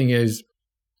other thing is,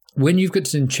 when you've got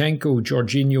Zinchenko,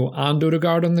 Jorginho and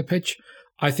Odegaard on the pitch,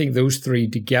 I think those three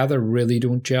together really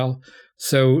don't gel.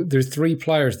 So there's three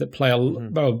players that play,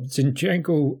 well,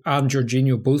 Zinchenko and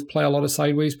Jorginho both play a lot of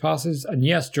sideways passes. And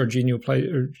yes, Jorginho plays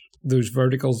those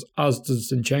verticals, as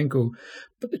does Zinchenko.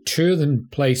 But the two of them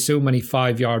play so many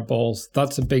 5-yard balls.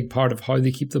 That's a big part of how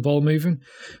they keep the ball moving.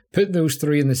 Put those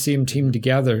three in the same team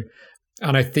together,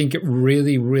 and I think it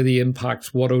really, really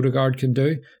impacts what Odegaard can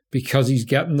do, because he's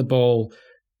getting the ball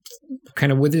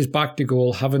kind of with his back to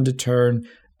goal, having to turn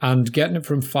and getting it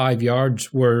from 5 yards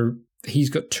where he's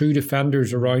got two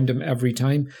defenders around him every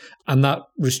time, and that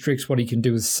restricts what he can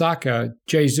do with Saka,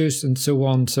 Jesus, and so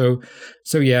on. So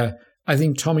yeah, I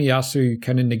think Tomiyasu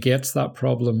kind of negates that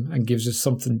problem and gives us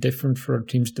something different for our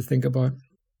teams to think about.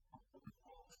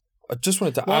 I just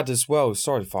wanted to add as well,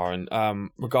 sorry, Farhan,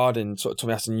 regarding sort of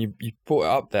Tomiyasu, and you brought it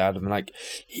up there, Adam, like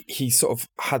he sort of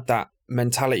had that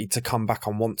mentality to come back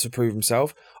and want to prove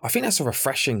himself. I think that's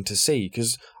refreshing to see,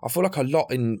 because I feel like a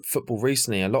lot in football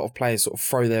recently, a lot of players sort of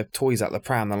throw their toys out the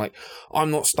pram. They're like,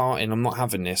 I'm not starting, I'm not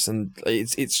having this. And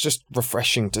it's just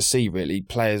refreshing to see, really,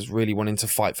 players really wanting to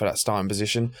fight for that starting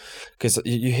position, because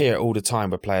you hear it all the time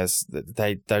where players,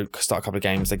 they don't start a couple of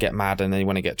games, they get mad and they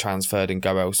want to get transferred and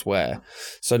go elsewhere.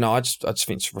 So no, I just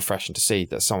think it's refreshing to see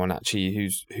that someone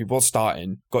actually who was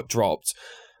starting,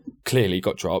 clearly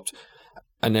got dropped,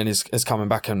 and then is coming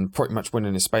back and pretty much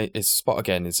winning his spot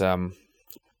again is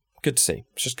good to see.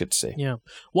 It's just good to see. Yeah.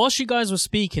 Whilst you guys were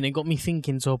speaking, it got me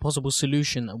thinking to a possible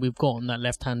solution that we've got on that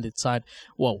left-handed side.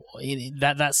 Well,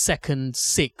 that second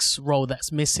 6 role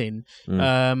that's missing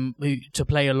to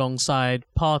play alongside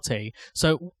Partey.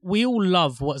 So we all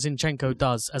love what Zinchenko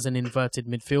does as an inverted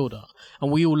midfielder,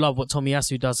 and we all love what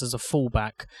Tomiyasu does as a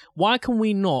fullback. Why can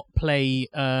we not play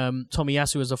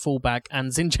Tomiyasu as a fullback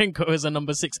and Zinchenko as a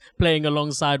number 6 playing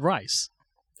alongside Rice?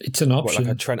 It's an option.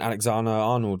 Like a Trent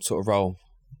Alexander-Arnold sort of role?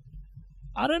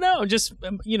 I don't know. Just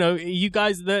you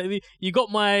guys, you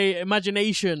got my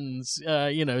imaginations,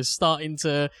 starting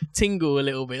to tingle a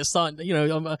little bit.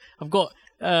 I've got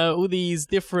all these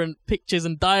different pictures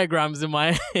and diagrams in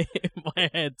my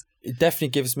head. It definitely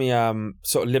gives me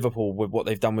sort of Liverpool with what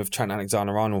they've done with Trent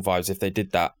Alexander-Arnold vibes. If they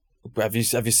did that, have you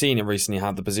seen it recently?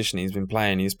 How the position he's been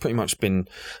playing? He's pretty much been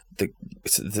the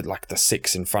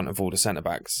 6 in front of all the centre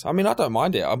backs. I mean, I don't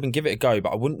mind it. I mean, give it a go, but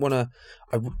I wouldn't want to.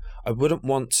 I wouldn't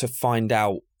want to find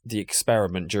out the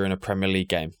experiment during a Premier League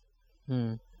game. Do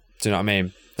you know what I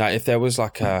mean? Like if there was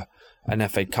like an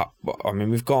FA Cup. I mean,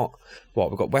 we've got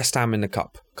West Ham in the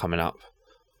Cup coming up.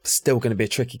 Still going to be a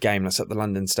tricky game. That's at the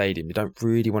London Stadium. You don't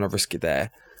really want to risk it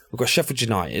there. We've got Sheffield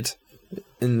United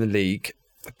in the league.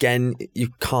 Again, you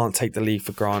can't take the league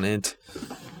for granted.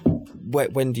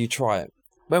 When do you try it?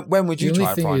 When would you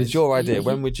try it, Brian? It's your idea.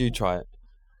 When would you try it?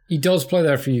 He does play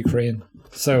there for Ukraine,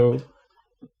 so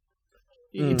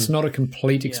it's not a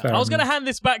complete experiment. I was going to hand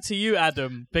this back to you,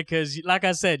 Adam, because, like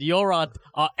I said, you're our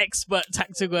expert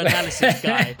tactical analysis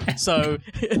guy. So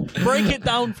break it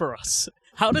down for us.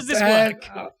 How does this work?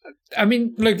 I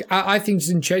mean, look, I think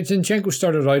Zinchenko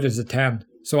started out as a 10,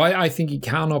 so I think he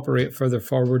can operate further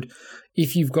forward.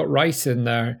 If you've got Rice in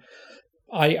there,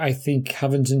 I think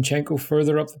having Zinchenko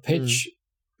further up the pitch,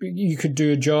 you could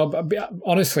do a job.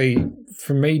 Honestly,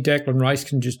 for me, Declan Rice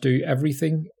can just do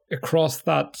everything across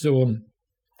that zone.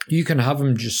 You can have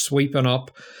him just sweeping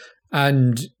up,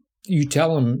 and you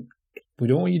tell him, we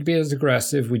don't want you to be as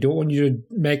aggressive. We don't want you to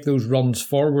make those runs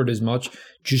forward as much.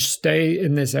 Just stay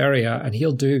in this area, and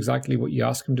he'll do exactly what you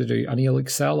ask him to do, and he'll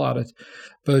excel at it.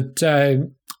 But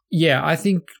I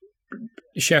think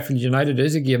Sheffield United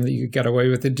is a game that you could get away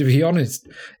with it. To be honest,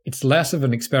 it's less of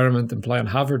an experiment than playing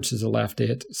Havertz as a left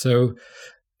 8. So,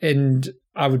 and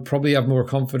I would probably have more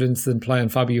confidence than playing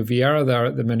Fabio Vieira there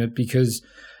at the minute, because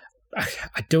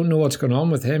I don't know what's going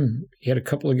on with him. He had a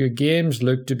couple of good games,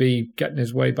 looked to be getting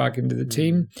his way back into the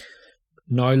team.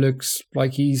 Now looks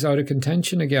like he's out of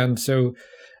contention again. So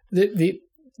he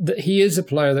is a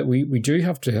player that we do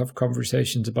have to have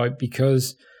conversations about,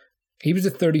 because he was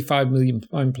a £35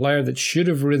 million player that should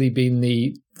have really been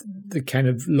the kind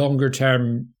of longer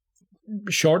term,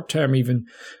 short term even,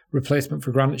 replacement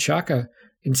for Granit Xhaka.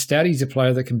 Instead, he's a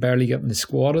player that can barely get in the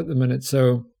squad at the minute.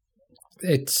 So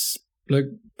look,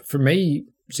 for me,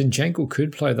 Zinchenko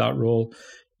could play that role.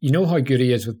 You know how good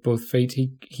he is with both feet.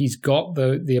 He's got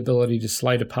the ability to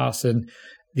slide a pass in.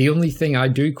 The only thing I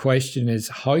do question is,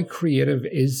 how creative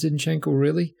is Zinchenko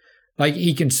really? Like,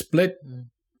 he can split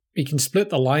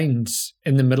the lines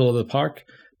in the middle of the park,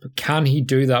 but can he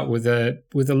do that with a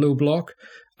low block?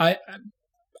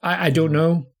 I don't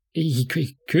know.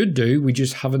 He could do. We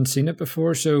just haven't seen it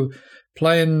before. So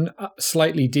playing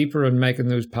slightly deeper and making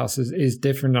those passes is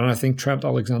different. And I think Trent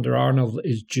Alexander-Arnold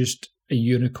is just a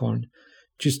unicorn,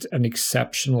 just an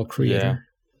exceptional creator.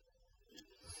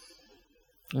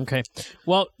 Yeah. Okay.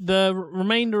 Well, the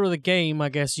remainder of the game, I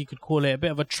guess you could call it a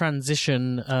bit of a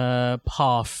transition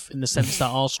path, in the sense that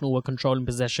Arsenal were controlling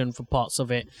possession for parts of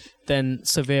it, then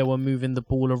Sevilla were moving the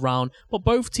ball around. But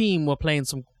both teams were playing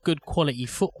some good quality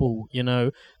football, you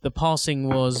know. The passing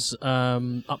was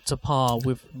up to par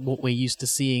with what we're used to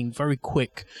seeing. Very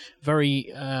quick,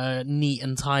 very neat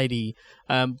and tidy.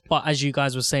 But as you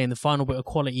guys were saying, the final bit of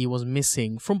quality was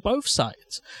missing from both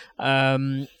sides.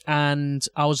 And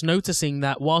I was noticing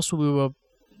that whilst we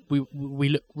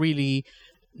looked really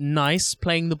nice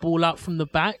playing the ball out from the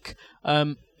back,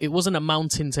 it wasn't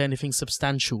amounting to anything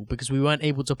substantial, because we weren't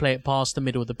able to play it past the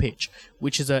middle of the pitch,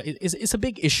 which is it's a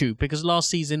big issue, because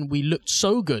last season we looked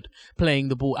so good playing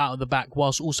the ball out of the back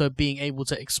whilst also being able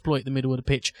to exploit the middle of the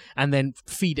pitch and then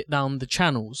feed it down the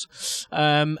channels.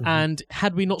 And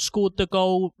had we not scored the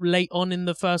goal late on in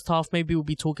the first half, maybe we'll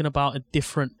be talking about a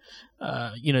different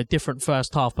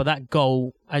first half. But that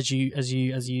goal, as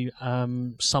you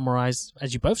summarized,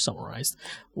 as you both summarized,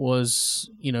 was,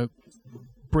 you know,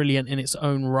 brilliant in its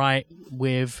own right,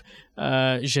 with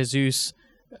Jesus,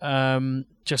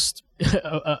 just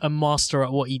a master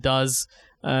at what he does.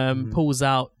 Pulls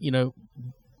out, you know,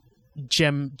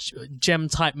 gem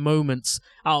type moments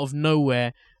out of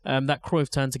nowhere. That Cruyff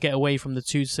turn to get away from the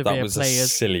two Sevilla players. That was a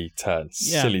silly turn.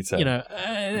 Silly turn. You know,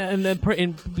 and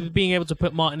then being able to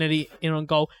put Martinelli in on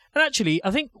goal. And actually,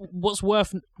 I think what's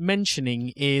worth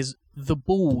mentioning is the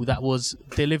ball that was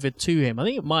delivered to him. I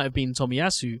think it might have been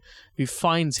Tomiyasu who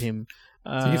finds him.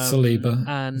 I think it's Saliba.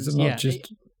 And is it not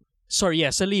just...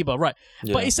 Saliba, right.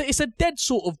 Yeah. But it's a dead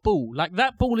sort of ball. Like,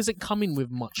 that ball isn't coming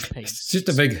with much pace. It's just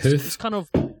a big hoof. It's kind of...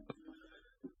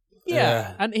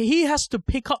 Yeah, and he has to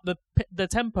pick up the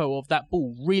tempo of that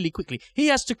ball really quickly. He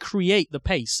has to create the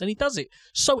pace, and he does it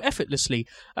so effortlessly.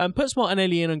 Puts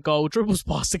Martinelli in goal, dribbles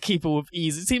past the keeper with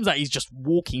ease. It seems like he's just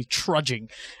walking, trudging,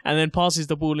 and then passes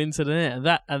the ball into the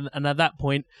net. And at that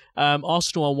point,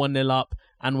 Arsenal are 1-0 up,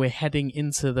 and we're heading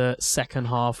into the second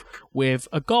half with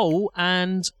a goal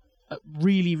and a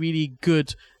really, really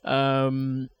good,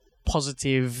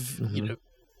 positive,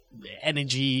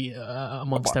 energy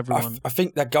amongst everyone. I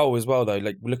think that goal as well, though.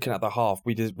 Like looking at the half,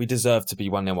 we deserve to be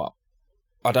 1-0 up.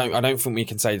 I don't think we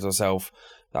can say to ourselves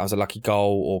that was a lucky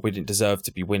goal or we didn't deserve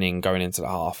to be winning going into the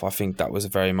half. I think that was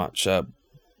very much that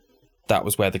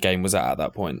was where the game was at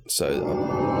that point.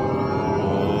 So.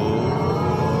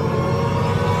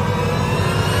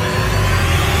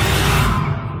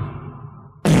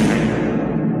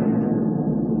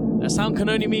 That sound can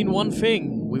only mean one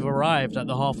thing. We've arrived at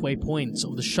the halfway point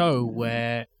of the show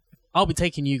where I'll be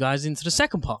taking you guys into the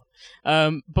second part.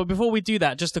 But before we do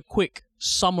that, just a quick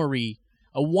summary,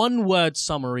 a one-word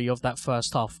summary of that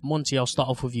first half. Monty, I'll start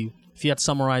off with you. If you had to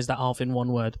summarize that half in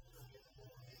one word.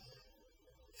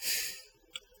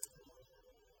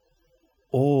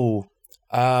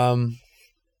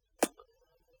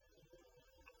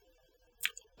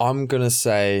 I'm going to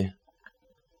say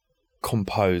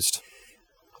composed.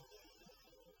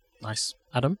 Nice.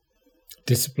 Adam?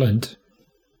 Disciplined.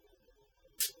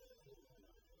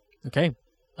 Okay.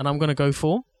 And I'm going to go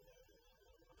for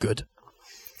good.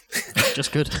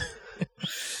 Just good.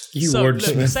 Look,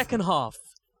 the second half.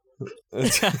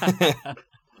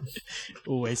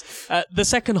 Always. The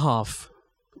second half.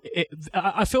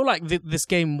 I feel like this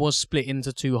game was split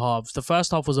into two halves. The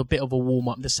first half was a bit of a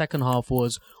warm-up. The second half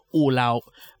was all out.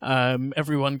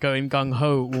 Everyone going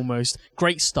gung-ho almost.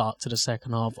 Great start to the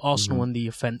second half. Arsenal on the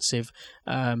offensive.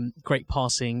 Great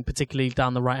passing, particularly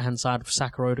down the right-hand side of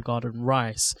Saka, Odegaard and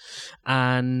Rice.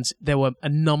 And there were a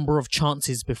number of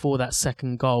chances before that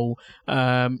second goal.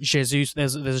 Jesus,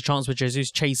 there's a chance where Jesus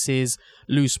chases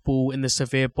loose ball in the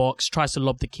Sevilla box, tries to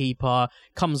lob the keeper,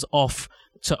 comes off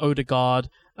to Odegaard.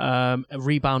 A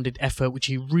rebounded effort, which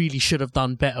he really should have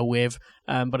done better with,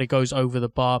 but it goes over the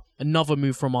bar. Another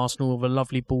move from Arsenal with a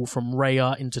lovely ball from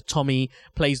Raya into Tommy,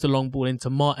 plays the long ball into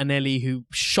Martinelli, who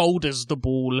shoulders the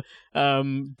ball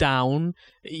down,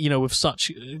 with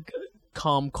such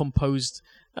calm, composed,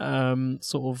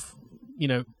 sort of,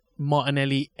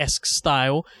 Martinelli-esque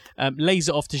style, lays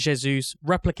it off to Jesus,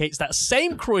 replicates that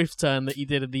same Cruyff turn that he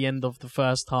did at the end of the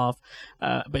first half,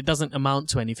 but it doesn't amount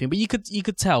to anything. But you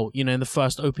could tell, in the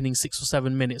first opening 6 or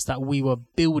 7 minutes that we were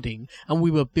building, and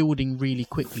we were building really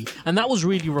quickly. And that was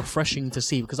really refreshing to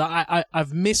see, because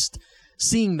I've missed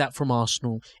seeing that from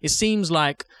Arsenal. It seems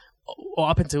like, or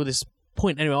up until this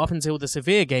point anyway, up until the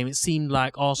Sevilla game, it seemed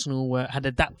like Arsenal had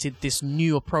adapted this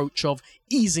new approach of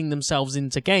easing themselves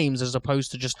into games as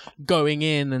opposed to just going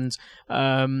in and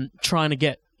trying to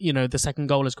get the second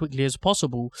goal as quickly as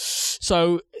possible.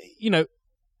 So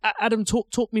Adam,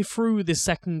 talk me through this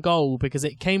second goal, because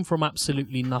it came from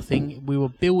absolutely nothing. We were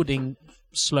building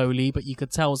slowly, but you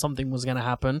could tell something was going to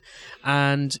happen,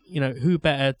 and who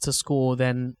better to score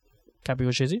than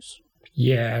Gabriel Jesus?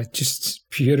 Yeah, just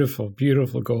beautiful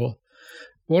goal.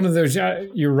 One of those,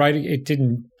 you're right, it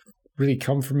didn't really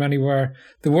come from anywhere.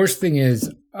 The worst thing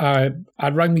is, I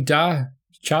rang me dad,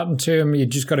 chatting to him. He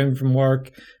had just got in from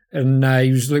work, and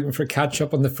he was looking for catch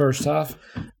up on the first half.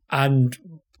 And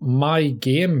my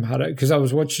game had it, because I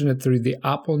was watching it through the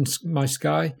app on my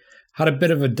Sky, had a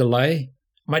bit of a delay.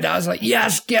 My dad's like,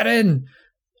 yes, get in.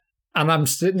 And I'm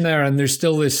sitting there, and there's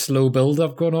still this slow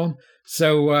build-up going on.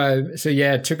 So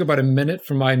yeah, it took about a minute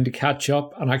for mine to catch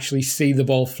up and actually see the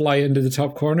ball fly into the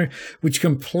top corner, which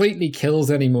completely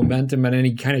kills any momentum and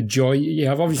any kind of joy you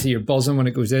have. Obviously, you're buzzing when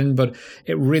it goes in, but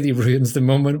it really ruins the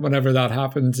moment whenever that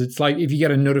happens. It's like if you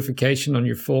get a notification on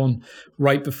your phone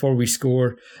right before we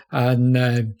score.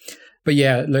 And but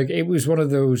yeah, look, it was one of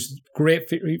those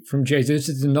great from Jesus.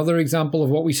 It's another example of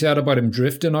what we said about him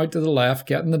drifting out to the left,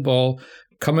 getting the ball,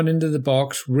 coming into the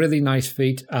box, really nice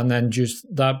feet, and then just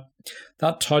that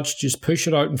touch, just push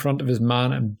it out in front of his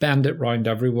man and bend it round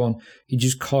everyone. He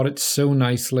just caught it so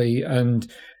nicely,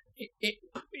 and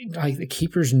like the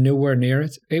keeper's nowhere near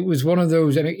it. It was one of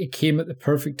those, and it came at the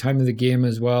perfect time of the game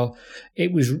as well.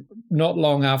 It was not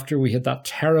long after we had that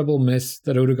terrible miss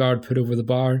that Odegaard put over the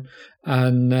bar,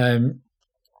 and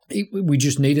we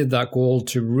just needed that goal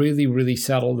to really, really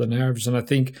settle the nerves. And I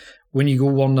think when you go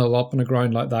 1-0 up on the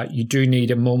ground like that, you do need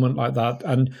a moment like that.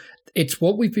 And it's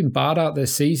what we've been bad at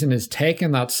this season, is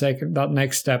taking that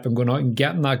next step and going out and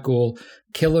getting that goal,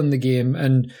 killing the game.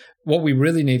 And what we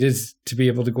really need is to be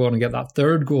able to go on and get that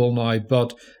third goal now.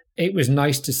 But it was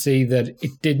nice to see that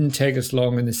it didn't take us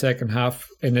long in the second half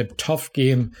in a tough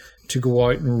game to go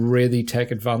out and really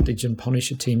take advantage and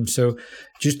punish a team. So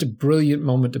just a brilliant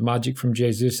moment of magic from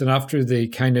Jesus. And after the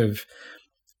kind of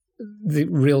the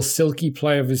real silky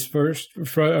play of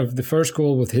the first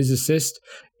goal with his assist,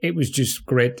 it was just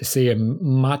great to see him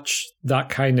match that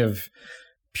kind of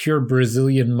pure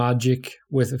Brazilian magic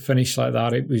with a finish like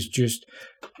that. It was just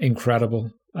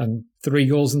incredible. And 3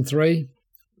 goals in 3.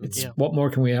 What more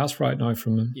can we ask right now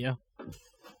from him? Yeah.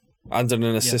 And an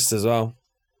assist as well.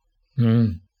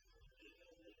 Mm.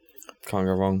 Can't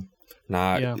go wrong.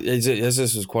 Nah,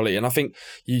 Jesus was quality. And I think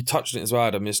you touched on it as well,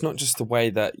 Adam. It's not just the way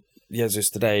that Jesus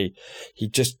today, he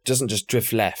just doesn't just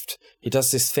drift left. He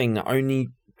does this thing that only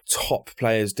top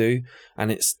players do,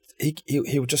 and it's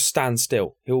he'll just stand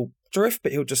still. He'll drift,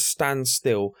 but he'll just stand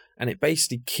still, and it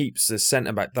basically keeps the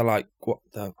centre back. They're like, what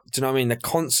the? Do you know what I mean? They're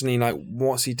constantly like,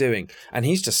 what's he doing? And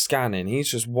he's just scanning. He's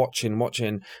just watching,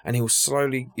 and he'll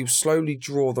slowly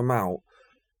draw them out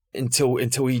until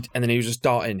he, and then he'll just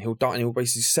dart in. He'll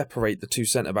basically separate the 2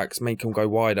 centre backs, make them go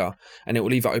wider, and it will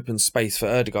leave that open space for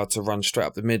Ødegaard to run straight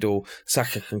up the middle.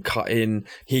 Saka can cut in.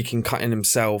 He can cut in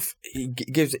himself.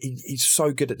 He's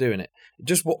so good at doing it.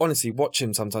 Just honestly, watch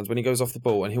him sometimes when he goes off the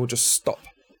ball, and he'll just stop.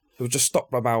 He'll just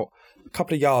stop about a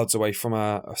couple of yards away from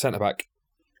a centre back,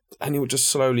 and he'll just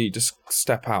slowly just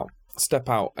step out,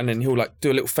 and then he'll like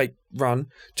do a little fake run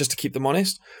just to keep them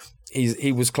honest.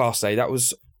 He was class today. That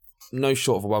was no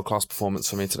short of a world-class performance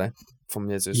for me today from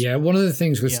Jesus. Yeah, one of the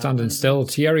things with standing still,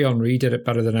 Thierry Henry did it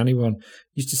better than anyone.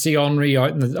 Used to see Henry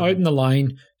out in the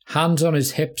line, hands on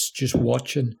his hips, just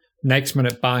watching. Next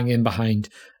minute, bang in behind,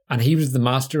 and he was the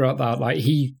master at that. Like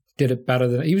he did it better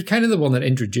than he was. Kind of the one that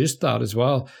introduced that as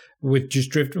well, with just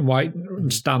drifting white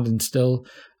and standing still.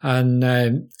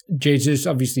 And Jesus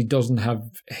obviously doesn't have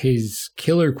his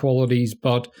killer qualities,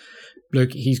 but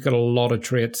look, he's got a lot of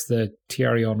traits that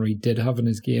Thierry Henry did have in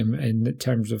his game in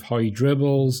terms of how he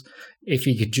dribbles. If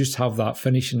he could just have that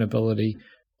finishing ability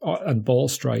and ball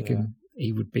striking,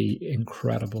 he would be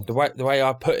incredible. The way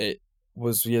I put it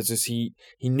was just he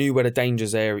knew where the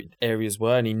dangerous areas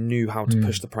were, and he knew how to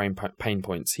push the pain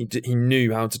points. He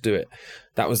knew how to do it.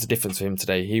 That was the difference for him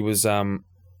today. He was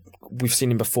we've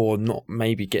seen him before not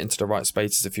maybe get into the right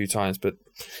spaces a few times, but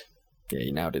yeah,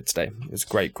 he nailed it today. It was a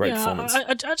great performance.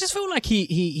 I just feel like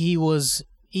he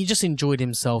just enjoyed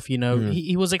himself, you know.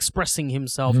 He was expressing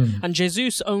himself. And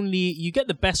Jesus you get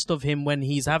the best of him when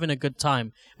he's having a good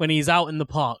time, when he's out in the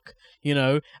park, you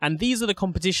know. And these are the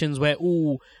competitions where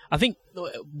I think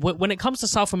when it comes to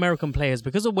South American players,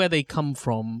 because of where they come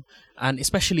from, and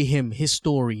especially his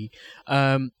story,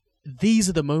 these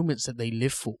are the moments that they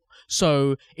live for.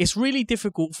 So it's really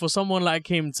difficult for someone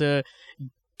like him to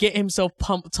get himself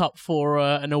pumped up for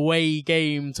an away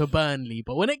game to Burnley.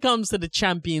 But when it comes to the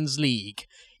Champions League,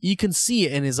 you can see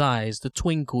it in his eyes, the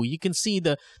twinkle. You can see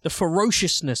the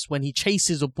ferociousness when he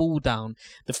chases a ball down,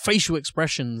 the facial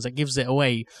expressions that gives it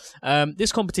away.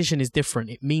 This competition is different.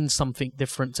 It means something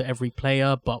different to every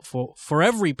player, but for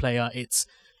every player, it's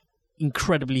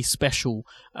incredibly special.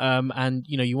 And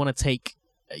you know, you want to take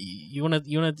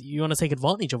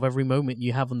advantage of every moment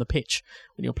you have on the pitch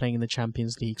when you're playing in the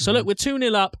Champions League. So look, we're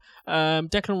 2-0 up.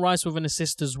 Declan Rice with an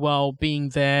assist as well, being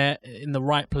there in the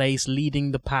right place,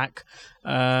 leading the pack.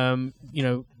 You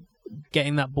know,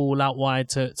 getting that ball out wide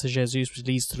to Jesus, which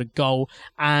leads to the goal.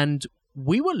 And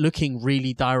we were looking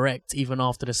really direct even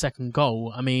after the second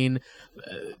goal. I mean,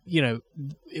 you know,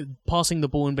 passing the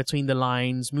ball in between the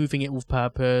lines, moving it with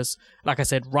purpose. Like I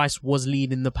said, Rice was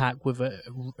leading the pack with a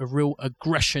real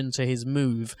aggression to his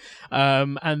move.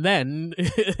 And then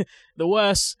the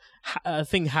worst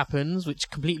thing happens, which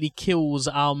completely kills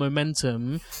our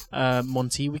momentum,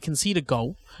 Monty. We can see the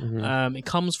goal. It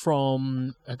comes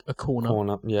from a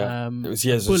corner. Yeah. It was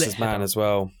Jesus' man as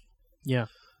well. Yeah.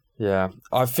 Yeah,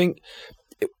 I think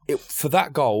for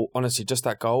that goal, honestly, just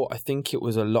that goal, I think it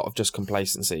was a lot of just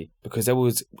complacency, because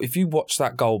if you watch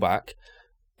that goal back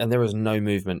and there was no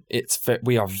movement,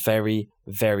 we are very,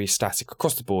 very static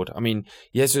across the board. I mean,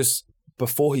 Jesus,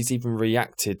 before he's even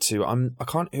reacted to, I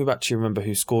can't actually remember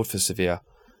who scored for Sevilla.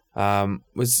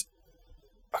 Was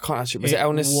it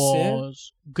El Nasir?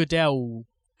 Was Goodell.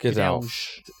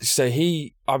 So I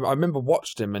remember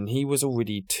watched him, and he was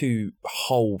already 2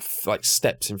 whole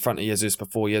steps in front of Jesus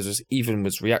before Jesus even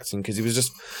was reacting, because he was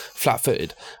just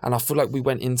flat-footed. And I feel like we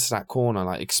went into that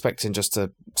corner expecting just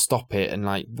to stop it, and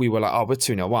we were like, oh, we're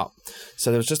 2-0 up. So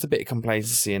there was just a bit of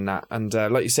complacency in that, and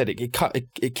like you said,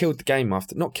 it killed the game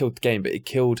after. Not killed the game, but it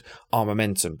killed our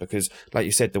momentum, because like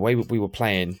you said, the way we were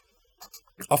playing,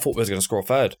 I thought we was going to score a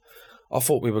third. I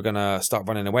thought we were going to start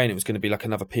running away and it was going to be like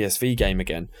another PSV game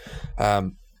again.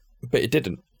 but it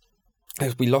didn't.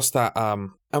 We lost that.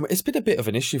 It's been a bit of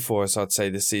an issue for us, I'd say,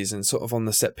 this season, sort of on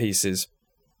the set pieces.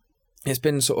 It's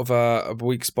been sort of a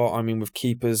weak spot. I mean, with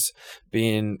keepers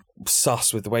being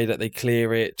sus with the way that they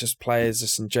clear it, just players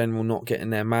just in general not getting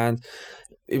their man.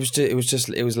 It was lazy.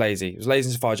 It was lazy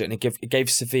in Sevilla, and it gave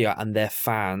Sevilla and their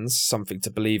fans something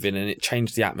to believe in, and it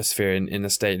changed the atmosphere in the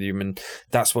stadium. And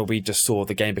that's where we just saw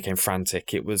the game became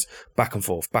frantic. It was back and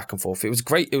forth. It was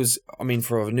great. It was, I mean,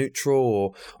 for a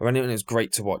neutral or anyone, it was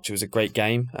great to watch. It was a great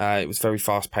game. It was very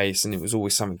fast paced, and it was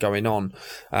always something going on.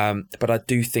 But I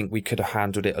do think we could have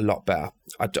handled it a lot better.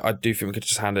 I do think we could have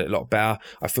just handled it a lot better.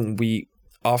 I think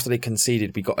after they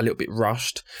conceded, we got a little bit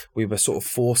rushed. We were sort of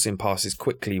forcing passes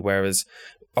quickly, whereas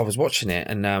I was watching it,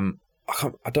 and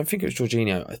I don't think it was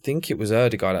Jorginho. I think it was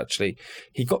Erdegaard, actually.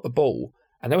 He got the ball,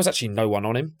 and there was actually no one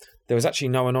on him.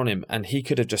 And he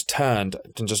could have just turned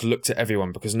and just looked at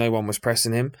everyone because no one was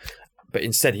pressing him. But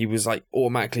instead, he was like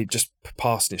automatically just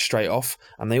passing it straight off.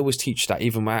 And they always teach that,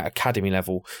 even at academy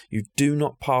level. You do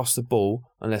not pass the ball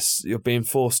unless you're being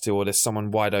forced to or there's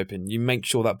someone wide open. You make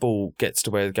sure that ball gets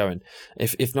to where it's going.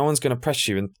 If no one's going to press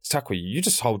you and tackle you, you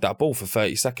just hold that ball for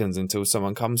 30 seconds until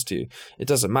someone comes to you. It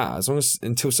doesn't matter.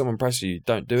 Until someone presses you,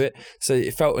 don't do it. So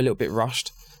it felt a little bit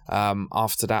rushed.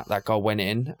 After that goal went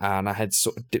in, and I had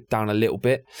sort of dipped down a little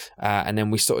bit, and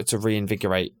then we started to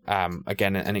reinvigorate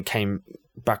again, and it came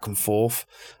back and forth.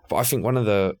 But I think one of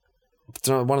the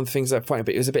things that pointed,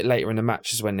 but it was a bit later in the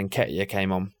match, is when Nketiah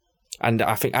came on, and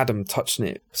I think Adam touched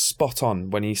it spot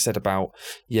on when he said about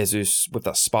Jesus with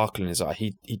that sparkle in his eye.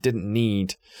 He didn't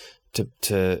need to.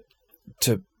 Do you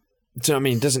know what I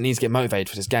mean? Doesn't need to get motivated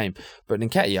for this game. But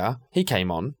Nketiah, he came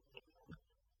on.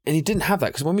 And he didn't have that,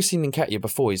 because when we've seen Nketiah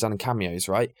before, he's done cameos,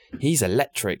 right? He's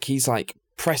electric. He's like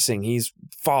pressing. He's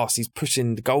fast. He's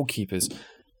pushing the goalkeepers.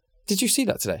 Did you see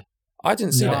that today? I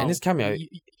didn't see that in his cameo.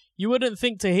 You wouldn't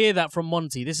think to hear that from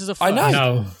Monty. This is a first. I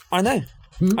know.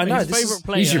 His favourite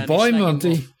player. He's your boy,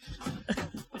 Monty.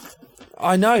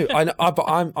 I know. But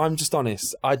I'm just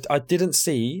honest. I didn't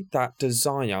see that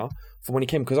desire from when he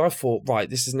came, because I thought, right,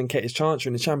 this is Nketiah's chance. You're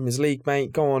in the Champions League,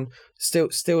 mate. Go on, steal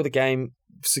the game,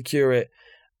 secure it.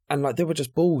 And like, there were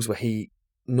just balls where he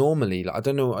normally, like, I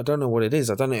don't know what it is.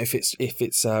 I don't know if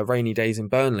it's rainy days in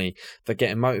Burnley for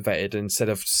getting motivated instead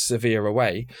of Sevilla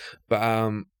away.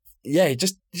 But yeah, he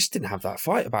just didn't have that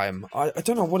fight about him. I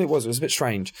don't know what it was. It was a bit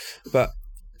strange. But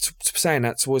saying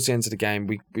that, towards the end of the game,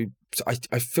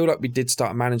 I feel like we did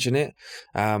start managing it.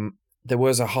 There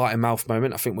was a heart and mouth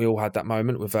moment. I think we all had that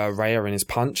moment with Raya and his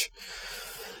punch.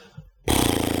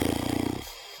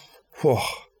 Whew.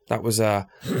 That was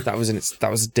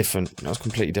different. That was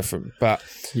completely different. But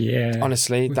yeah,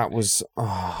 honestly, that was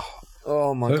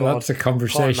oh my god. That's a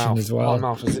conversation as well. Heart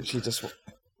mouth was literally just.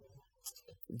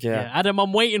 Yeah, Adam,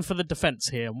 I'm waiting for the defense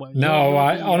here. No,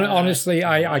 honestly,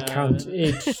 I can't.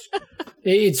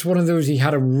 It's one of those. He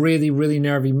had a really, really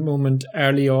nervy moment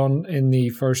early on in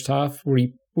the first half where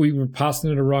we were passing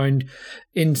it around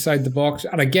inside the box,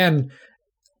 and again,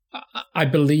 I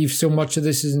believe so much of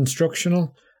this is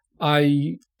instructional.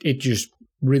 It just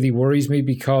really worries me,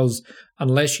 because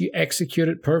unless you execute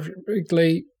it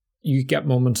perfectly, you get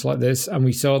moments like this. And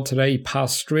we saw it today. He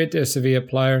passed straight to a Sevilla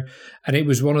player, and it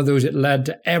was one of those, it led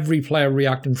to every player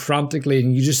reacting frantically,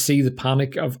 and you just see the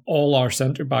panic of all our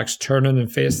centre-backs turning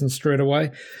and facing straight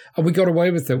away. And we got away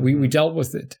with it. We dealt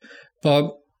with it. But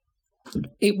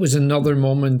it was another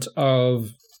moment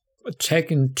of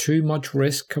taking too much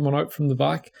risk coming out from the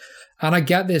back. And I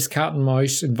get this cat and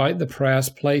mouse, invite the press,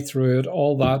 play through it,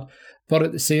 all that. But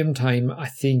at the same time, I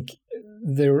think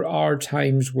there are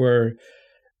times where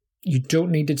you don't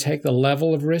need to take the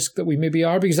level of risk that we maybe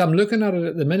are. Because I'm looking at it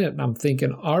at the minute and I'm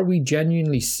thinking, are we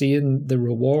genuinely seeing the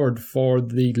reward for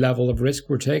the level of risk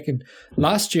we're taking?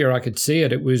 Last year, I could see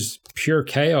it. It was pure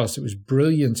chaos. It was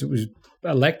brilliance. It was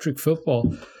electric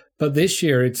football. But this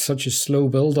year, it's such a slow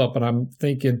build-up. And I'm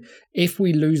thinking, if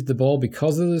we lose the ball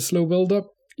because of the slow build-up,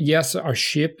 yes, our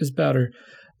shape is better,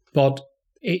 but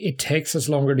it takes us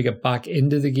longer to get back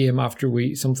into the game after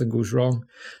something goes wrong.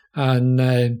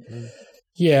 And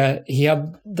yeah, he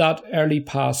had that early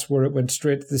pass where it went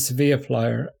straight to the Sevilla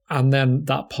player, and then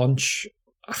that punch.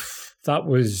 That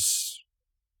was.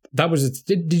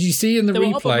 Did you see in the replay?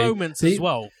 There were other moments as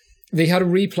well. They had a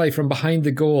replay from behind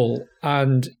the goal,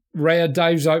 and Raya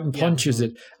dives out and punches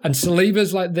it, and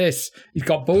Saliba's like this. He's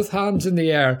got both hands in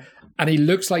the air. And he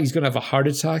looks like he's going to have a heart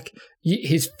attack.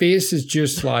 His face is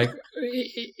just like,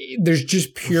 there's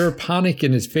just pure panic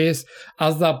in his face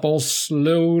as that ball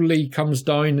slowly comes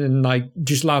down and like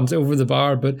just lands over the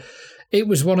bar. But it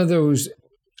was one of those,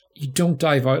 you don't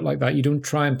dive out like that. You don't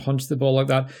try and punch the ball like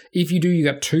that. If you do, you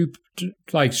get two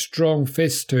like strong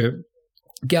fists to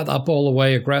get that ball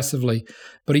away aggressively.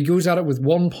 But he goes at it with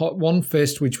one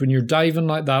fist, which when you're diving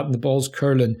like that and the ball's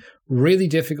curling, really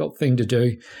difficult thing to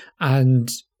do. And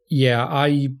yeah,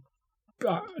 I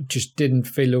just didn't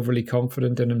feel overly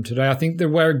confident in him today. I think there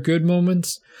were good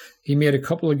moments. He made a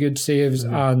couple of good saves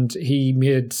and he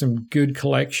made some good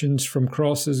collections from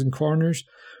crosses and corners.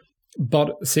 But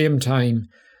at the same time,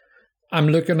 I'm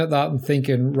looking at that and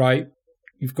thinking, right,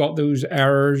 you've got those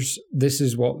errors. This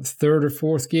is what, third or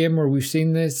fourth game where we've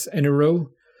seen this in a row.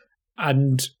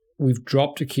 And we've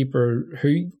dropped a keeper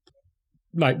who,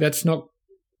 like, let's not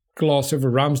gloss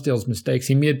over Ramsdale's mistakes.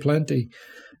 He made plenty.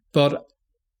 But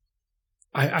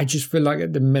I just feel like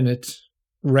at the minute,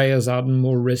 Raya's adding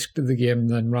more risk to the game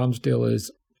than Ramsdale is.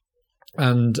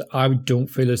 And I don't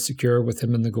feel as secure with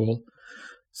him in the goal.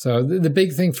 So the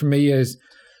big thing for me is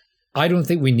I don't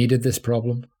think we needed this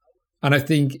problem. And I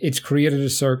think it's created a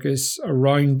circus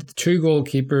around two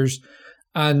goalkeepers.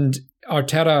 And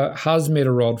Arteta has made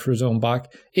a rod for his own back.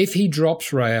 If he drops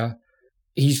Raya,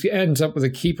 he ends up with a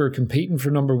keeper competing for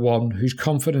number one whose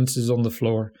confidence is on the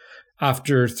floor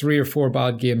after 3 or 4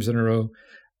 bad games in a row.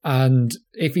 And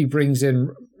if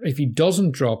he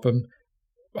doesn't drop him,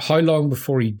 how long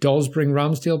before he does bring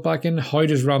Ramsdale back in? How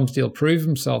does Ramsdale prove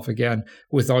himself again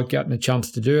without getting a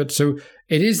chance to do it? So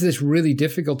it is this really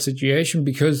difficult situation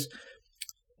because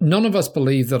none of us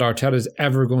believe that Arteta is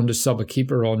ever going to sub a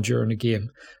keeper on during a game.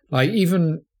 Like,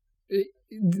 even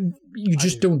you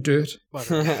just don't do it.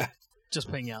 Just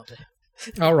putting it out there.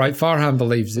 All right, Farhan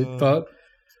believes it, but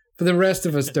the rest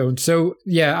of us don't. So,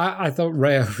 yeah, I thought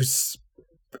Raya was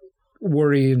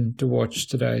worrying to watch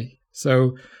today.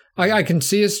 So I can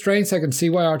see his strengths. I can see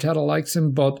why Arteta likes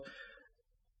him, but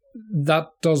that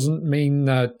doesn't mean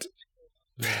that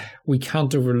we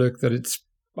can't overlook that it's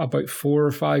about 4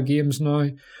 or 5 games now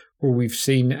where we've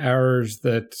seen errors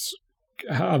that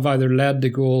have either led to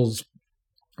goals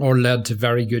or led to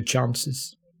very good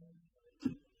chances.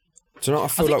 Do you know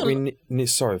what I feel like we need?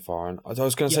 Sorry, Farhan. I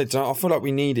was going to say, do you know what I feel like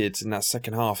we needed in that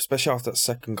second half, especially after that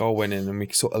second goal went in and we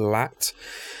sort of lacked.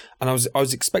 And I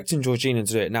was expecting Jorginho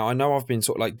to do it. Now, I know I've been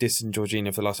sort of like dissing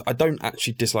Jorginho for the last... I don't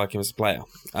actually dislike him as a player.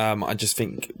 I just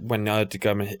think when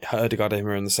Ødegaard and him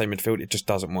are in the same midfield, it just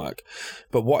doesn't work.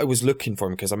 But what I was looking for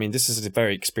him, because, I mean, this is a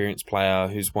very experienced player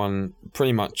who's won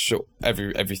pretty much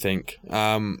everything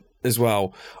as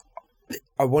well.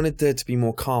 I wanted there to be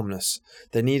more calmness.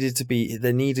 There needed to be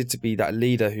that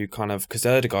leader who kind of... Because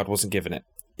Ødegaard wasn't giving it.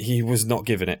 He was not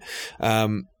giving it.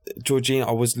 Jorginho,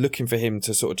 I was looking for him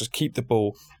to sort of just keep the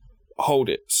ball, hold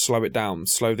it, slow it down,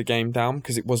 slow the game down,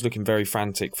 because it was looking very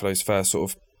frantic for those first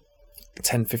sort of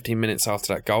 10-15 minutes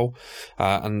after that goal,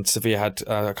 and Sevilla had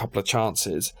a couple of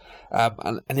chances,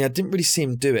 and I didn't really see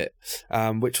him do it,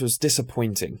 which was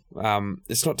disappointing.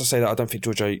 It's not to say that I don't think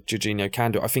Jorginho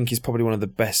can do it. I think he's probably one of the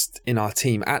best in our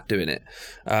team at doing it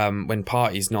when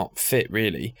Partey's not fit,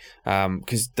 really,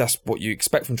 because that's what you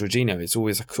expect from Jorginho. It's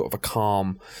always a sort of a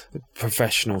calm,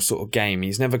 professional sort of game.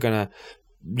 He's never going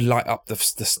to light up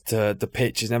the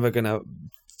pitch. He's never going to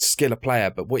skill a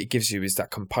player, but what he gives you is that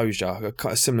composure,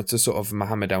 kind of similar to sort of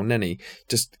Mohamed El Neni.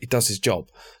 Just he does his job.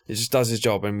 He just does his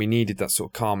job, and we needed that sort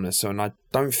of calmness. And I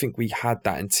don't think we had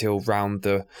that until round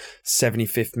the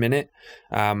 75th minute,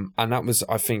 and that was,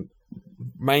 I think,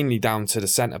 mainly down to the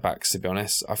centre backs. To be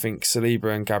honest, I think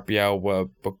Saliba and Gabriel were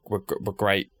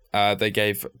great. They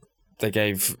gave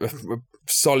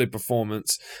solid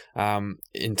performance,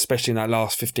 especially in that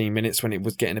last 15 minutes when it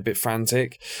was getting a bit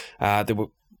frantic. They were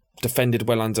defended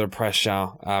well under pressure,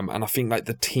 and I think like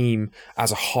the team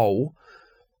as a whole,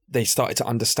 they started to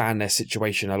understand their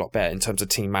situation a lot better in terms of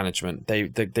team management.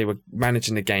 They were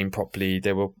managing the game properly.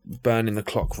 They were burning the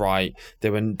clock right. They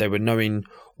were knowing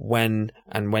when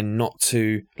and when not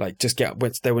to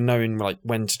they were knowing like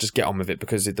when to just get on with it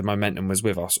because the momentum was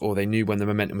with us, or they knew when the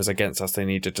momentum was against us they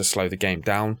needed to slow the game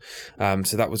down.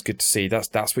 So that was good to see.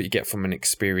 That's what you get from an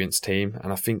experienced team.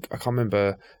 And I think I can't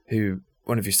remember who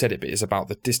one of you said it, but it's about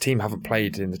that this team haven't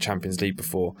played in the Champions League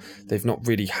before. They've not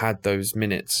really had those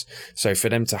minutes. So for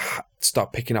them to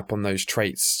start picking up on those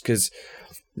traits, because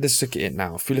let's look at it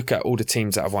now. If we look at all the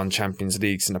teams that have won Champions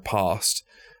Leagues in the past,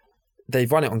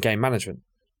 they've run it on game management.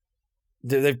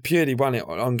 They've purely run it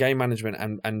on game management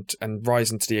and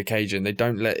rising to the occasion. They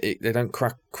don't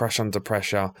crash under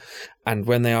pressure, and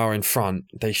when they are in front,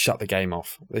 they shut the game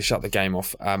off.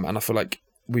 And I feel like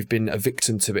we've been a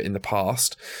victim to it in the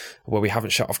past, where we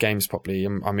haven't shut off games properly.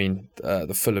 I mean,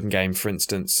 the Fulham game, for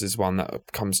instance, is one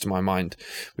that comes to my mind.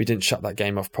 We didn't shut that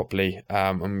game off properly,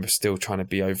 and we were still trying to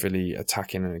be overly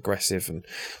attacking and aggressive, and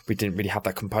we didn't really have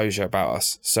that composure about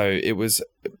us. So it was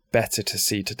better to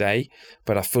see today,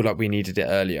 but I feel like we needed it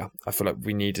earlier. I feel like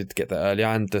we needed to get that earlier,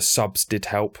 and the subs did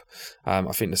help. I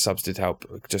think the subs did help,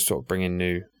 just sort of bring in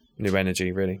new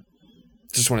energy, really.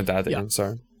 Just wanted to add it in,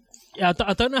 sorry. Yeah,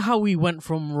 I don't know how we went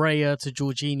from Raya to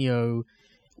Jorginho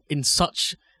in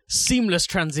such seamless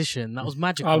transition. That was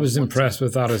magical. I was impressed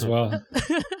with that as well.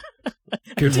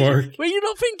 Good work. Were you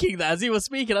not thinking that as he was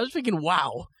speaking? I was thinking,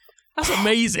 wow, that's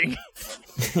amazing.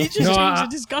 He just changed the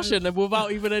discussion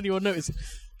without even anyone noticing.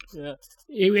 Yeah,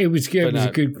 it was good. It was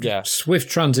a good, swift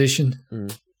transition.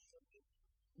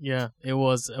 Yeah, it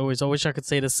was. I wish I could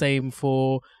say the same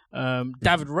for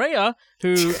David Raya,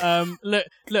 who look.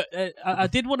 I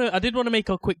did want to make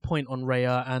a quick point on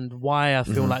Raya and why I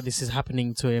feel like this is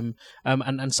happening to him,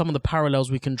 and some of the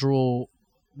parallels we can draw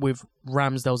with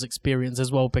Ramsdale's experience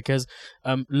as well, because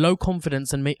low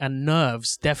confidence and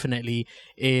nerves definitely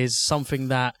is something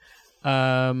that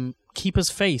keepers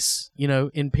face,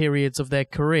 in periods of their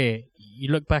career.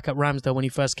 You look back at Ramsdale when he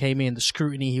first came in, the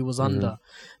scrutiny he was under,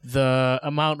 the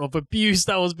amount of abuse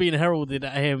that was being heralded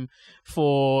at him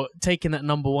for taking that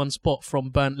number one spot from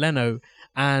Bernd Leno,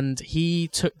 and he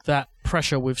took that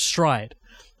pressure with stride.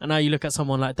 And now you look at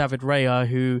someone like David Raya,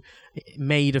 who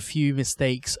made a few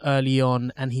mistakes early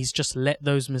on, and he's just let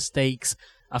those mistakes,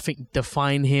 I think,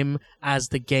 define him as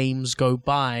the games go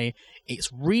by.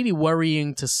 It's really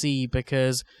worrying to see,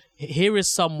 because here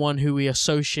is someone who we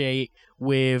associate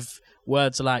with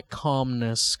words like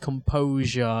calmness,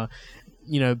 composure,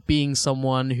 being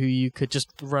someone who you could just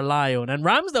rely on. And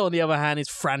Ramsdale, on the other hand, is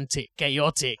frantic,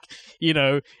 chaotic,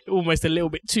 almost a little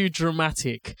bit too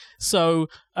dramatic. So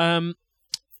I'm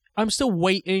still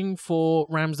waiting for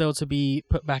Ramsdale to be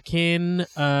put back in.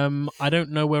 I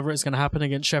don't know whether it's going to happen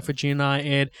against Sheffield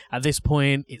United. At this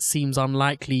point, it seems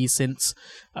unlikely, since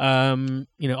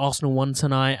Arsenal won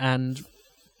tonight and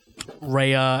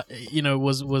Raya,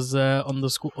 was on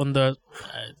the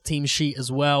team sheet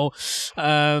as well.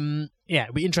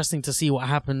 It'd be interesting to see what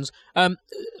happens.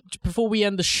 Before we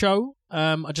end the show,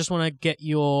 I just want to get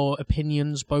your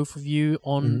opinions, both of you,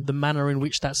 on the manner in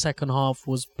which that second half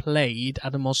was played.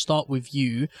 Adam, I'll start with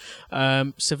you.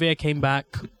 Sevilla came back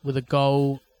with a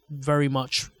goal, very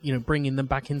much, bringing them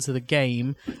back into the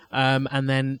game. And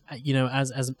then,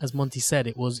 as Monty said,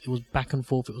 it was back and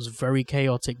forth. It was very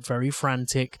chaotic, very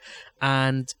frantic,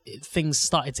 and things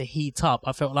started to heat up.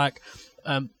 I felt like,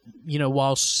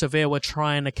 while Sevilla were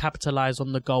trying to capitalize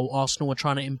on the goal, Arsenal were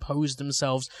trying to impose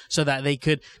themselves so that they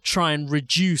could try and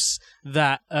reduce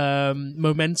that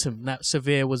momentum that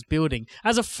Sevilla was building.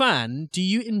 As a fan, do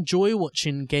you enjoy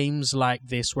watching games like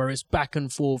this, where it's back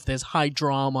and forth, there's high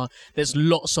drama, there's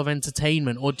lots of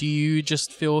entertainment, or do you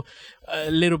just feel a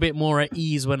little bit more at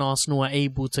ease when Arsenal are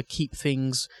able to keep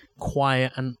things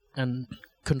quiet and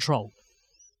controlled?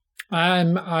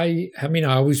 I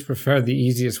always prefer the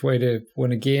easiest way to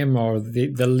win a game, or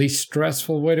the least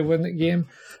stressful way to win the game.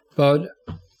 But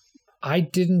I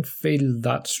didn't feel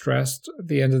that stressed at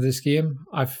the end of this game.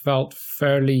 I felt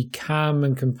fairly calm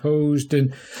and composed,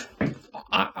 and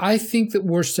I think that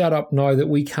we're set up now that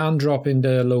we can drop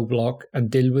into a low block and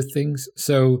deal with things.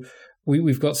 So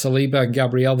we've got Saliba and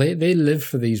Gabriel. They live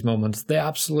for these moments. They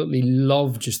absolutely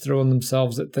love just throwing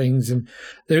themselves at things. And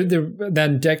they're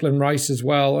then Declan Rice as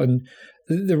well. And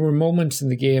there were moments in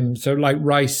the game. So like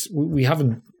Rice, we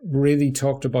haven't really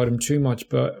talked about him too much,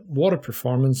 but what a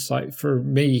performance. Like, for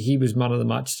me, he was man of the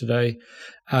match today.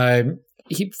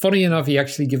 Funny enough, he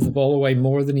actually gave the ball away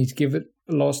more than he's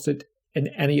lost it in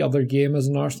any other game as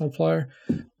an Arsenal player.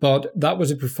 But that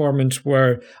was a performance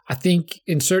where I think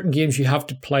in certain games you have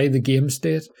to play the game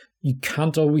state. You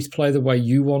can't always play the way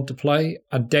you want to play.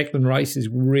 And Declan Rice is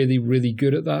really, really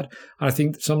good at that. And I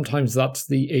think sometimes that's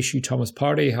the issue Thomas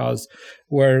Partey has,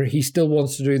 where he still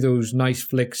wants to do those nice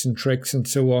flicks and tricks and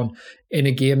so on in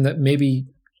a game that maybe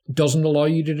doesn't allow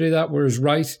you to do that. Whereas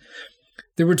Rice,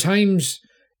 there were times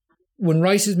when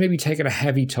Rice is maybe taking a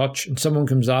heavy touch and someone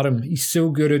comes at him, he's so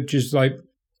good at just like,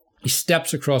 he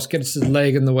steps across, gets his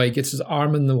leg in the way, gets his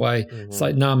arm in the way. Mm-hmm. It's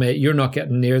like, nah, mate, you're not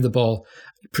getting near the ball.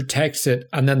 He protects it.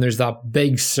 And then there's that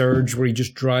big surge where he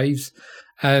just drives.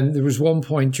 And there was one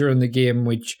point during the game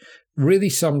which really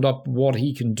summed up what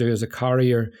he can do as a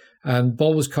carrier. And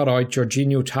ball was cut out.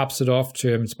 Jorginho taps it off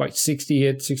to him. It's about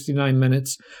 68, 69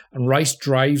 minutes. And Rice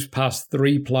drives past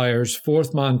three players.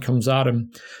 Fourth man comes at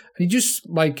him. And he just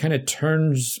like kind of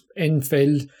turns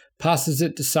infield, passes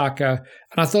it to Saka.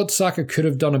 And I thought Saka could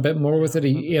have done a bit more with it.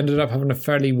 He ended up having a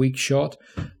fairly weak shot.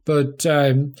 But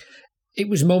it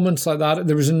was moments like that.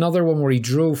 There was another one where he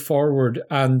drove forward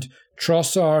and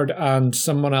Trossard and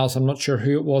someone else, I'm not sure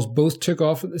who it was, both took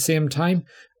off at the same time.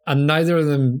 And neither of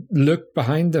them looked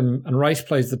behind them. And Rice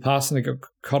plays the pass and it got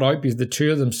cut out because the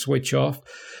two of them switch off.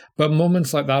 But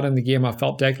moments like that in the game, I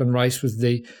felt Declan Rice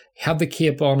had the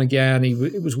cape on again.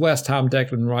 It was West Ham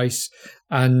Declan Rice.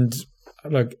 And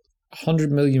look,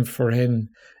 100 million for him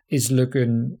is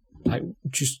looking like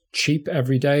just cheap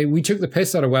every day. We took the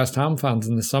piss out of West Ham fans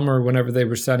in the summer whenever they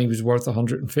were saying he was worth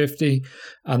 150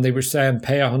 and they were saying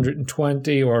pay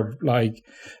 120 or like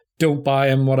don't buy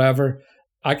him, whatever.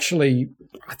 Actually,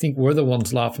 I think we're the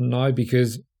ones laughing now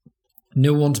because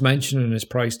no one's mentioning his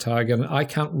price tag, and I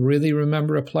can't really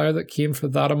remember a player that came for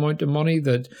that amount of money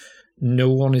that no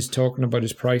one is talking about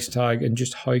his price tag and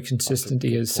just how consistent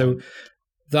he is. So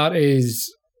that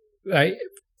is,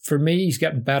 for me, he's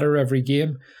getting better every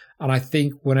game. And I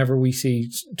think whenever we see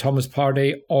Thomas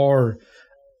Partey or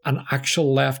an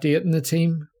actual left eight in the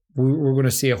team, we're going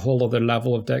to see a whole other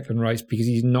level of Declan Rice because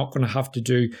he's not going to have to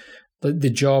do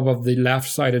the job of the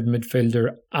left-sided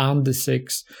midfielder and the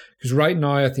six. Because right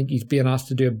now, I think he's being asked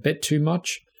to do a bit too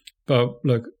much. But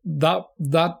look,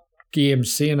 that game,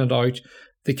 seeing it out,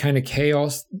 the kind of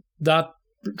chaos, that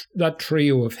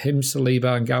trio of him,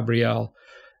 Saliba and Gabriel,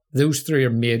 those three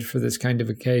are made for this kind of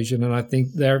occasion. And I think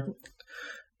they're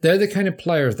the kind of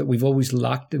players that we've always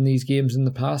lacked in these games in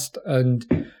the past. And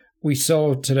we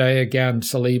saw today again,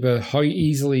 Saliba, how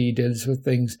easily he deals with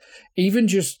things. Even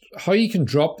just how he can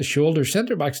drop the shoulder.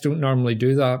 Centre-backs don't normally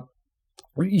do that.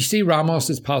 You see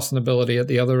Ramos's passing ability at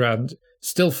the other end,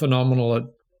 still phenomenal at,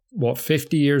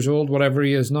 50 years old, whatever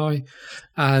he is now.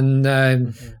 And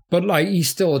but like he's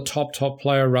still a top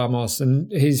player, Ramos. And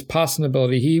his passing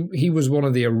ability, he was one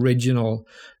of the original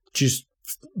just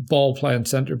ball-playing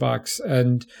centre-backs.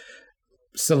 And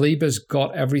Saliba's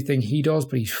got everything he does,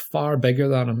 but he's far bigger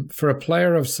than him. For a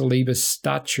player of Saliba's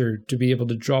stature to be able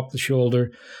to drop the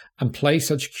shoulder and play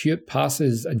such cute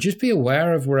passes and just be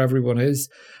aware of where everyone is,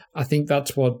 I think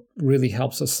that's what really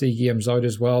helps us see games out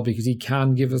as well, because he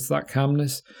can give us that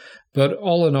calmness. But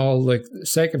all in all, like the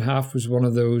second half was one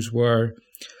of those where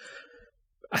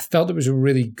I felt it was a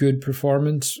really good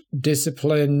performance,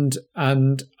 disciplined,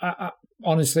 and I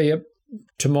honestly,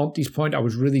 to Monty's point, I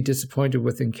was really disappointed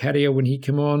with Nketiah when he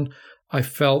came on. I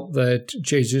felt that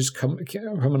Jesus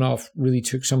coming off really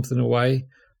took something away.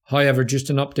 However, just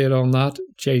an update on that,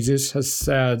 Jesus has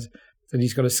said that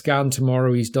he's got a scan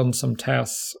tomorrow, he's done some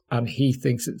tests, and he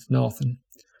thinks it's nothing.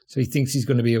 So he thinks he's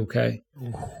going to be okay.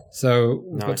 So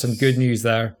we've got some good news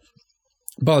there.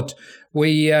 But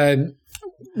we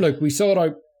saw it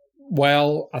out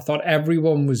well. I thought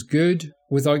everyone was good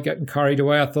without getting carried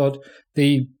away. I thought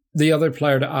the other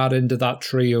player to add into that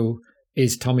trio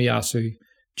is Tomiyasu.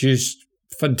 Just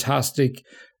fantastic.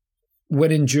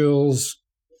 Winning duels,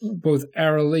 both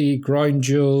early, ground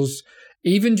duels,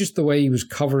 even just the way he was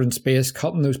covering space,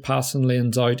 cutting those passing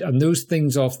lanes out and those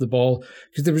things off the ball.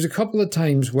 Because there was a couple of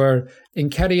times where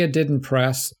Nketiah didn't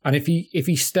press, and if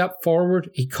he stepped forward,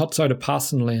 he cuts out a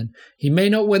passing lane. He may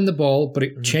not win the ball, but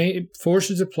it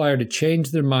forces a player to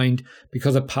change their mind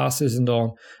because a pass isn't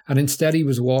on. And instead he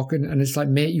was walking, and it's like,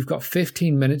 mate, you've got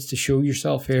 15 minutes to show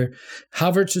yourself here.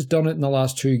 Havertz has done it in the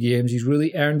last 2 games. He's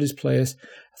really earned his place.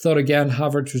 I thought, again,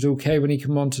 Havertz was okay when he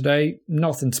came on today.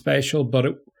 Nothing special, but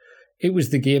it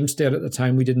was the game state at the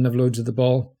time. We didn't have loads of the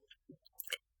ball.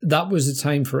 That was the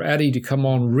time for Eddie to come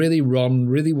on, really run,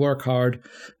 really work hard,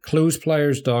 close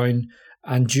players down,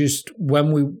 and just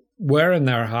when we were in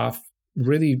their half,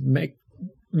 really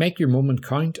make your moment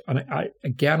count. And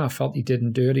I felt he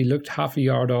didn't do it. He looked half a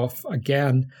yard off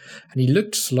again, and he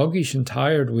looked sluggish and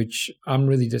tired, which I'm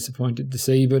really disappointed to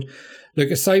see. But look,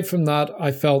 aside from that,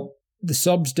 I felt the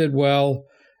subs did well,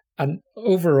 and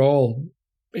overall,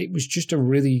 it was just a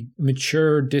really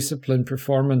mature, disciplined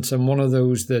performance, and one of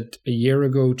those that a year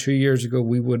ago, 2 years ago,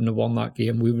 we wouldn't have won that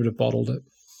game. We would have bottled it.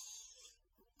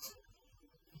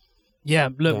 Yeah,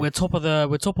 look, we're top of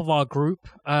our group.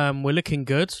 We're looking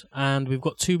good, and we've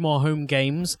got 2 more home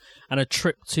games and a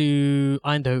trip to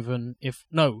Eindhoven. Is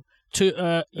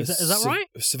that right?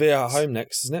 Sevilla at home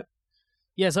next, isn't it?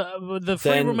 Yes, the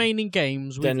 3 remaining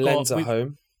games. Lens at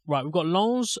home. Right, we've got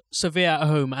Lens, Sevilla at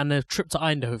home, and a trip to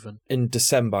Eindhoven. In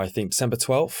December, I think. December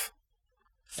 12th.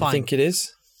 Fine. I think it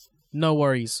is. No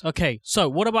worries. Okay, so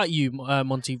what about you,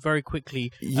 Monty? Very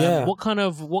quickly. Yeah. What kind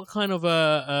of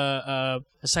a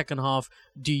second half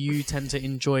do you tend to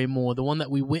enjoy more? The one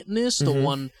that we witnessed, or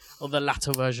one or the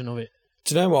latter version of it?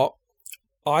 Do you know what?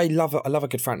 I love a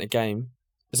good frantic game,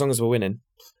 as long as we're winning.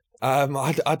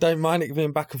 I don't mind it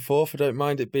being back and forth. I don't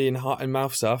mind it being heart and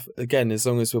mouth stuff. Again, as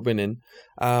long as we're winning.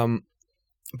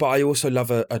 But I also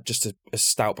love just a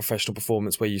stout professional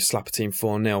performance where you slap a team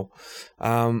 4-0.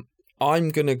 I'm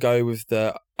gonna go with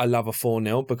I love a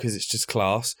 4-0 because it's just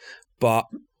class. But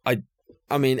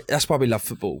I mean, that's why we love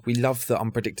football. We love the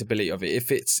unpredictability of it.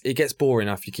 If it gets boring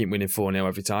if you keep winning 4-0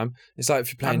 every time. It's like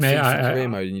if you're playing FIFA career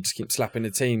mode and you just keep slapping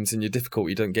the teams and you're difficult,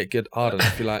 you don't get good hard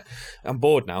enough. You're like, I'm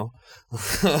bored now.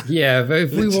 Yeah, but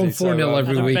if we won 4-0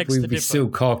 every week, we'd be so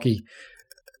cocky.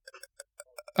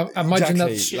 Imagine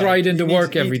that stride into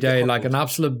work every day like an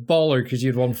absolute baller because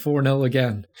you'd won 4-0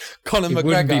 again. Conor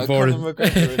McGregor in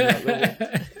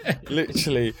that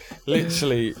little.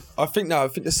 Literally. I think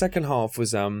the second half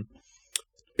was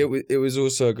it was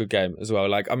also a good game as well.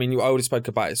 Like, I mean, I already spoke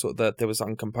about it, sort of that there was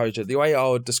uncomposure. The way I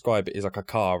would describe it is like a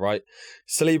car, right?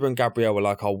 Saliba and Gabriel were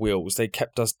like our wheels. They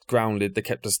kept us grounded. They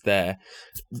kept us there.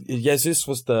 Jesus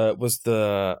was the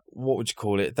what would you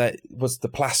call it? That was the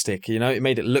plastic. You know, it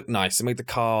made it look nice. It made the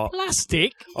car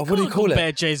plastic. Oh, what do you call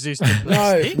it? Jesus to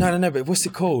plastic. No. But what's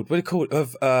it called? What do you call it?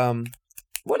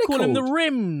 What do you call them the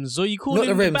rims, or you call them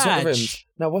the badge? Not the rims.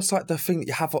 No, what's like the thing that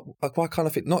you have? Like, why can't I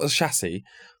think? Not the chassis.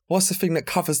 What's the thing that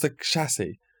covers the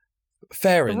chassis?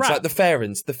 Fairings, like the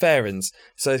fairings.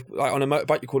 So, like on a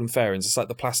motorbike, you call them fairings. It's like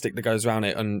the plastic that goes around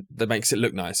it and that makes it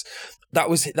look nice. That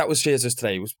was Jesus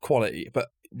today. It was quality, but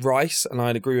Rice, and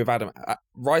I'd agree with Adam.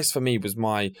 Rice for me was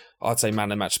I'd say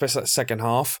man of the match, especially that second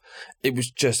half. It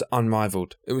was just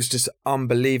unrivaled. It was just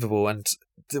unbelievable, and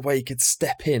the way he could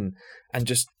step in and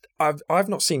just. I've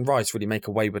not seen Rice really make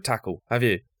a wayward tackle. Have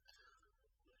you?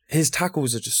 His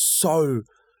tackles are just so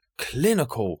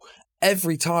clinical.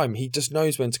 Every time he just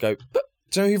knows when to go. But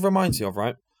do you know who he reminds me of,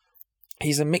 right?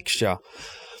 He's a mixture.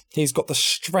 He's got the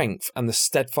strength and the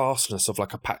steadfastness of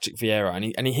like a Patrick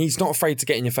Vieira, and he's not afraid to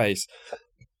get in your face.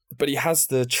 But he has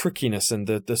the trickiness and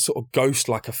the sort of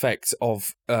ghost-like effect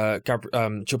of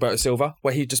Gilberto Silva,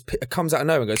 where he just comes out of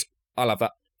nowhere and goes, "I love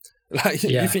that." Like,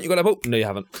 You think you got a ball? No, you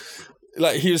haven't.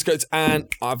 Like, he just goes,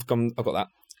 and I've got that.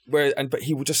 But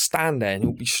he will just stand there and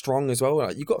he'll be strong as well.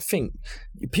 Like, you got to think.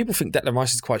 People think Declan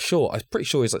Rice is quite short. I'm pretty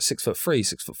sure he's like 6'3",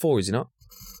 6'4", is he not?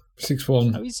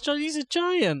 6'1". Oh, he's a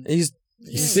giant. He's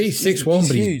 6'1",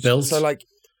 but he's built. So like,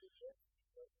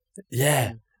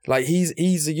 yeah, like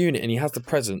he's a unit and he has the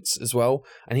presence as well.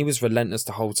 And he was relentless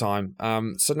the whole time.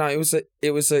 So no, it was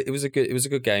a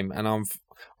good game. And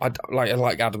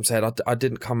like Adam said, I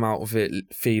didn't come out of it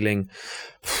feeling.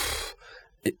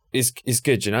 It's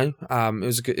good, you know. It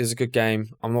was a good game.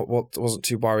 Wasn't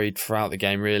too worried throughout the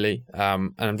game really,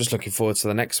 and I'm just looking forward to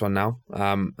the next one now.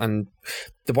 And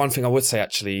the one thing I would say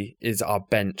actually is our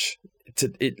bench.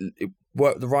 It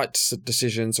worked the right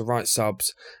decisions, the right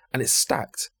subs, and it's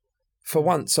stacked for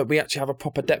once. So we actually have a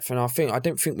proper depth in our thing. I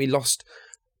don't think we lost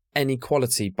any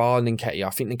quality bar Nketiah.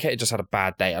 I think Nketiah just had a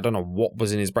bad day. I don't know what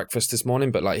was in his breakfast this morning,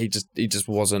 but like he just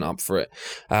wasn't up for it.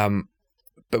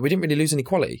 But we didn't really lose any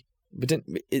quality. We didn't.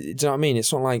 Do you know what I mean?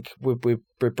 It's not like we're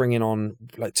bringing on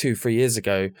like 2-3 years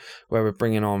ago where we're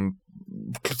bringing on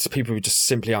people who just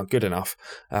simply aren't good enough.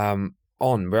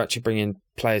 We're actually bringing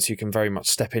players who can very much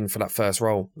step in for that first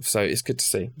role. So it's good to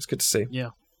see. Yeah.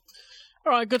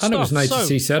 All right, good and stuff. And it was nice to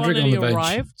see Cedric on the bench.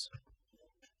 Arrived.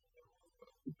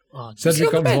 Oh,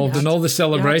 Cedric got involved in all the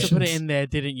celebrations. You had to put it in there,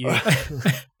 didn't you?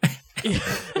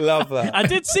 Love that. I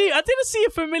didn't see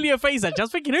a familiar face. I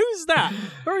was thinking, who's that?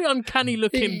 Very uncanny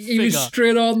looking figure. He was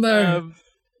straight on there.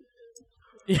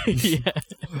 Yeah,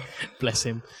 bless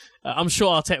him. I'm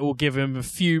sure Arteta will give him a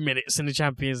few minutes in the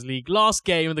Champions League. Last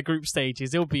game of the group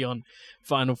stages, he'll be on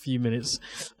final few minutes.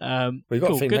 We've got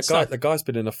to think the guy's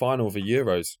been in the final of the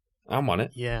Euros and won it.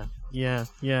 Yeah.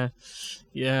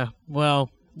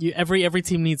 Well, every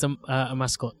team needs a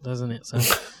mascot, doesn't it? So.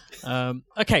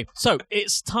 Okay, so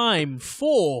it's time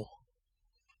for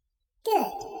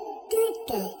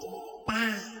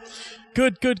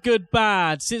good,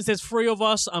 bad. Since there's 3 of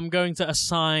us, I'm going to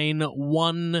assign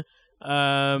one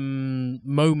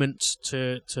moment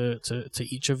to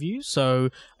each of you. So,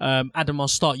 Adam, I'll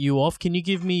start you off. Can you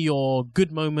give me your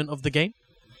good moment of the game?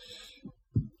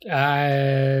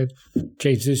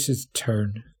 Jesus'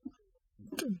 turn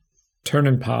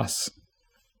and pass.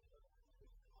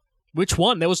 Which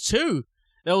one? There was 2.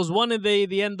 There was one at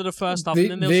the end of the first half,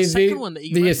 and then there was the second one that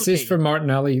he the assist from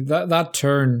Martinelli. That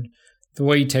turn, the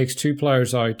way he takes 2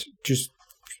 players out, just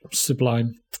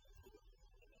sublime.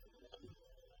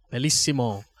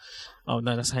 Bellissimo. Oh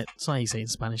no, that's not how you say it in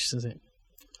Spanish, is it?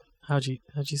 How do you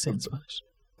say it in Spanish?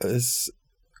 It's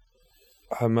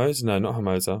Hermosa. No, not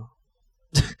Hermosa.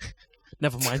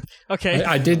 Never mind. Okay.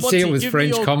 I did see it with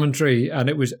French commentary, and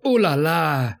it was ooh la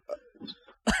la.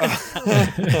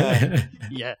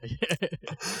 Yeah.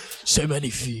 So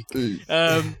magnifique.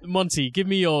 Monty, give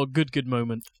me your good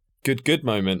moment. Good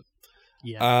moment.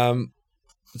 Yeah. Do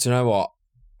you know what?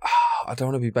 I don't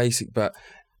want to be basic, but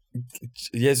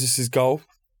Jesus' goal,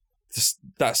 just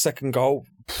that second goal,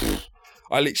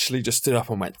 I literally just stood up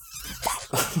and went.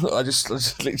 I just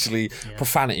literally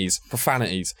profanities.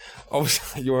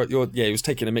 Obviously, he was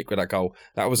taking a mick with that goal.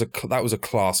 That was a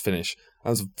class finish.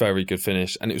 That was a very good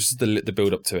finish, and it was just the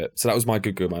build up to it. So that was my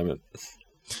good moment.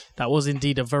 That was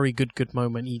indeed a very good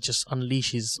moment. He just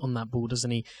unleashes on that ball,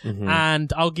 doesn't he? Mm-hmm.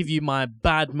 And I'll give you my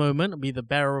bad moment. I'll be the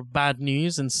bearer of bad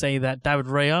news and say that David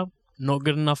Raya, not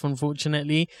good enough,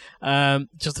 unfortunately.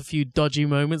 Just a few dodgy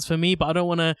moments for me, but I don't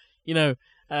want to,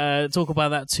 talk about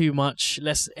that too much.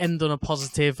 Let's end on a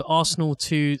positive. Arsenal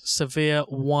 2, Sevilla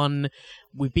 1.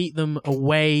 We beat them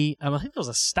away. I think there was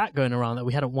a stat going around that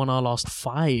we hadn't won our last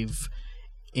 5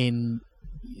 in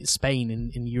Spain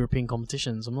in European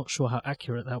competitions. I'm not sure how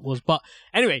accurate that was, but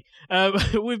anyway,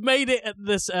 we've made it at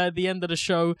the end of the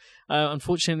show.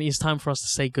 Unfortunately, it's time for us to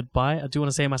say goodbye. I do want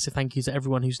to say a massive thank you to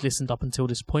everyone who's listened up until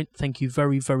this point. Thank you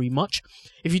very, very much.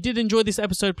 If you did enjoy this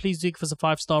episode, please do give us a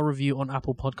 5-star review on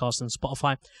Apple Podcasts and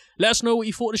Spotify. Let us know what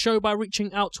you thought of the show by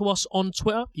reaching out to us on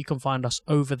Twitter. You can find us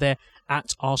over there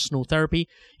at Arsenal Therapy.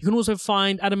 You can also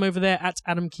find Adam over there at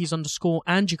AdamKeys_,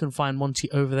 and you can find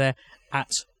Monty over there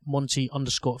at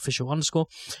Monty_official_.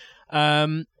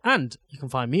 And you can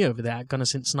find me over there at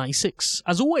GunnerSince96.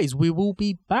 As always, we will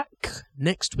be back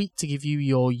next week to give you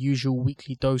your usual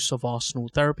weekly dose of Arsenal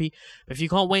Therapy. But if you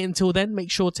can't wait until then,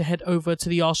 make sure to head over to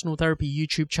the Arsenal Therapy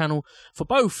YouTube channel for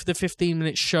both the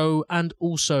 15-minute show and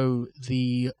also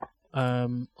the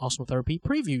Arsenal Therapy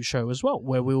preview show as well,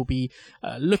 where we'll be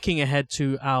looking ahead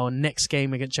to our next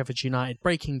game against Sheffield United,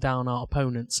 breaking down our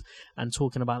opponents and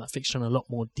talking about that fixture in a lot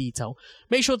more detail.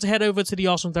 Make sure to head over to the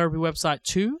Arsenal Therapy website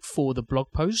too for the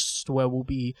blog post, where we'll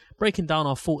be breaking down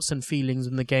our thoughts and feelings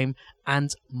in the game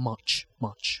and much,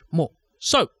 much more.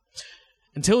 So,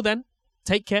 until then,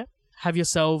 take care, have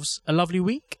yourselves a lovely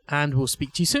week, and we'll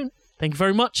speak to you soon. Thank you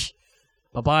very much.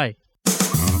 Bye-bye.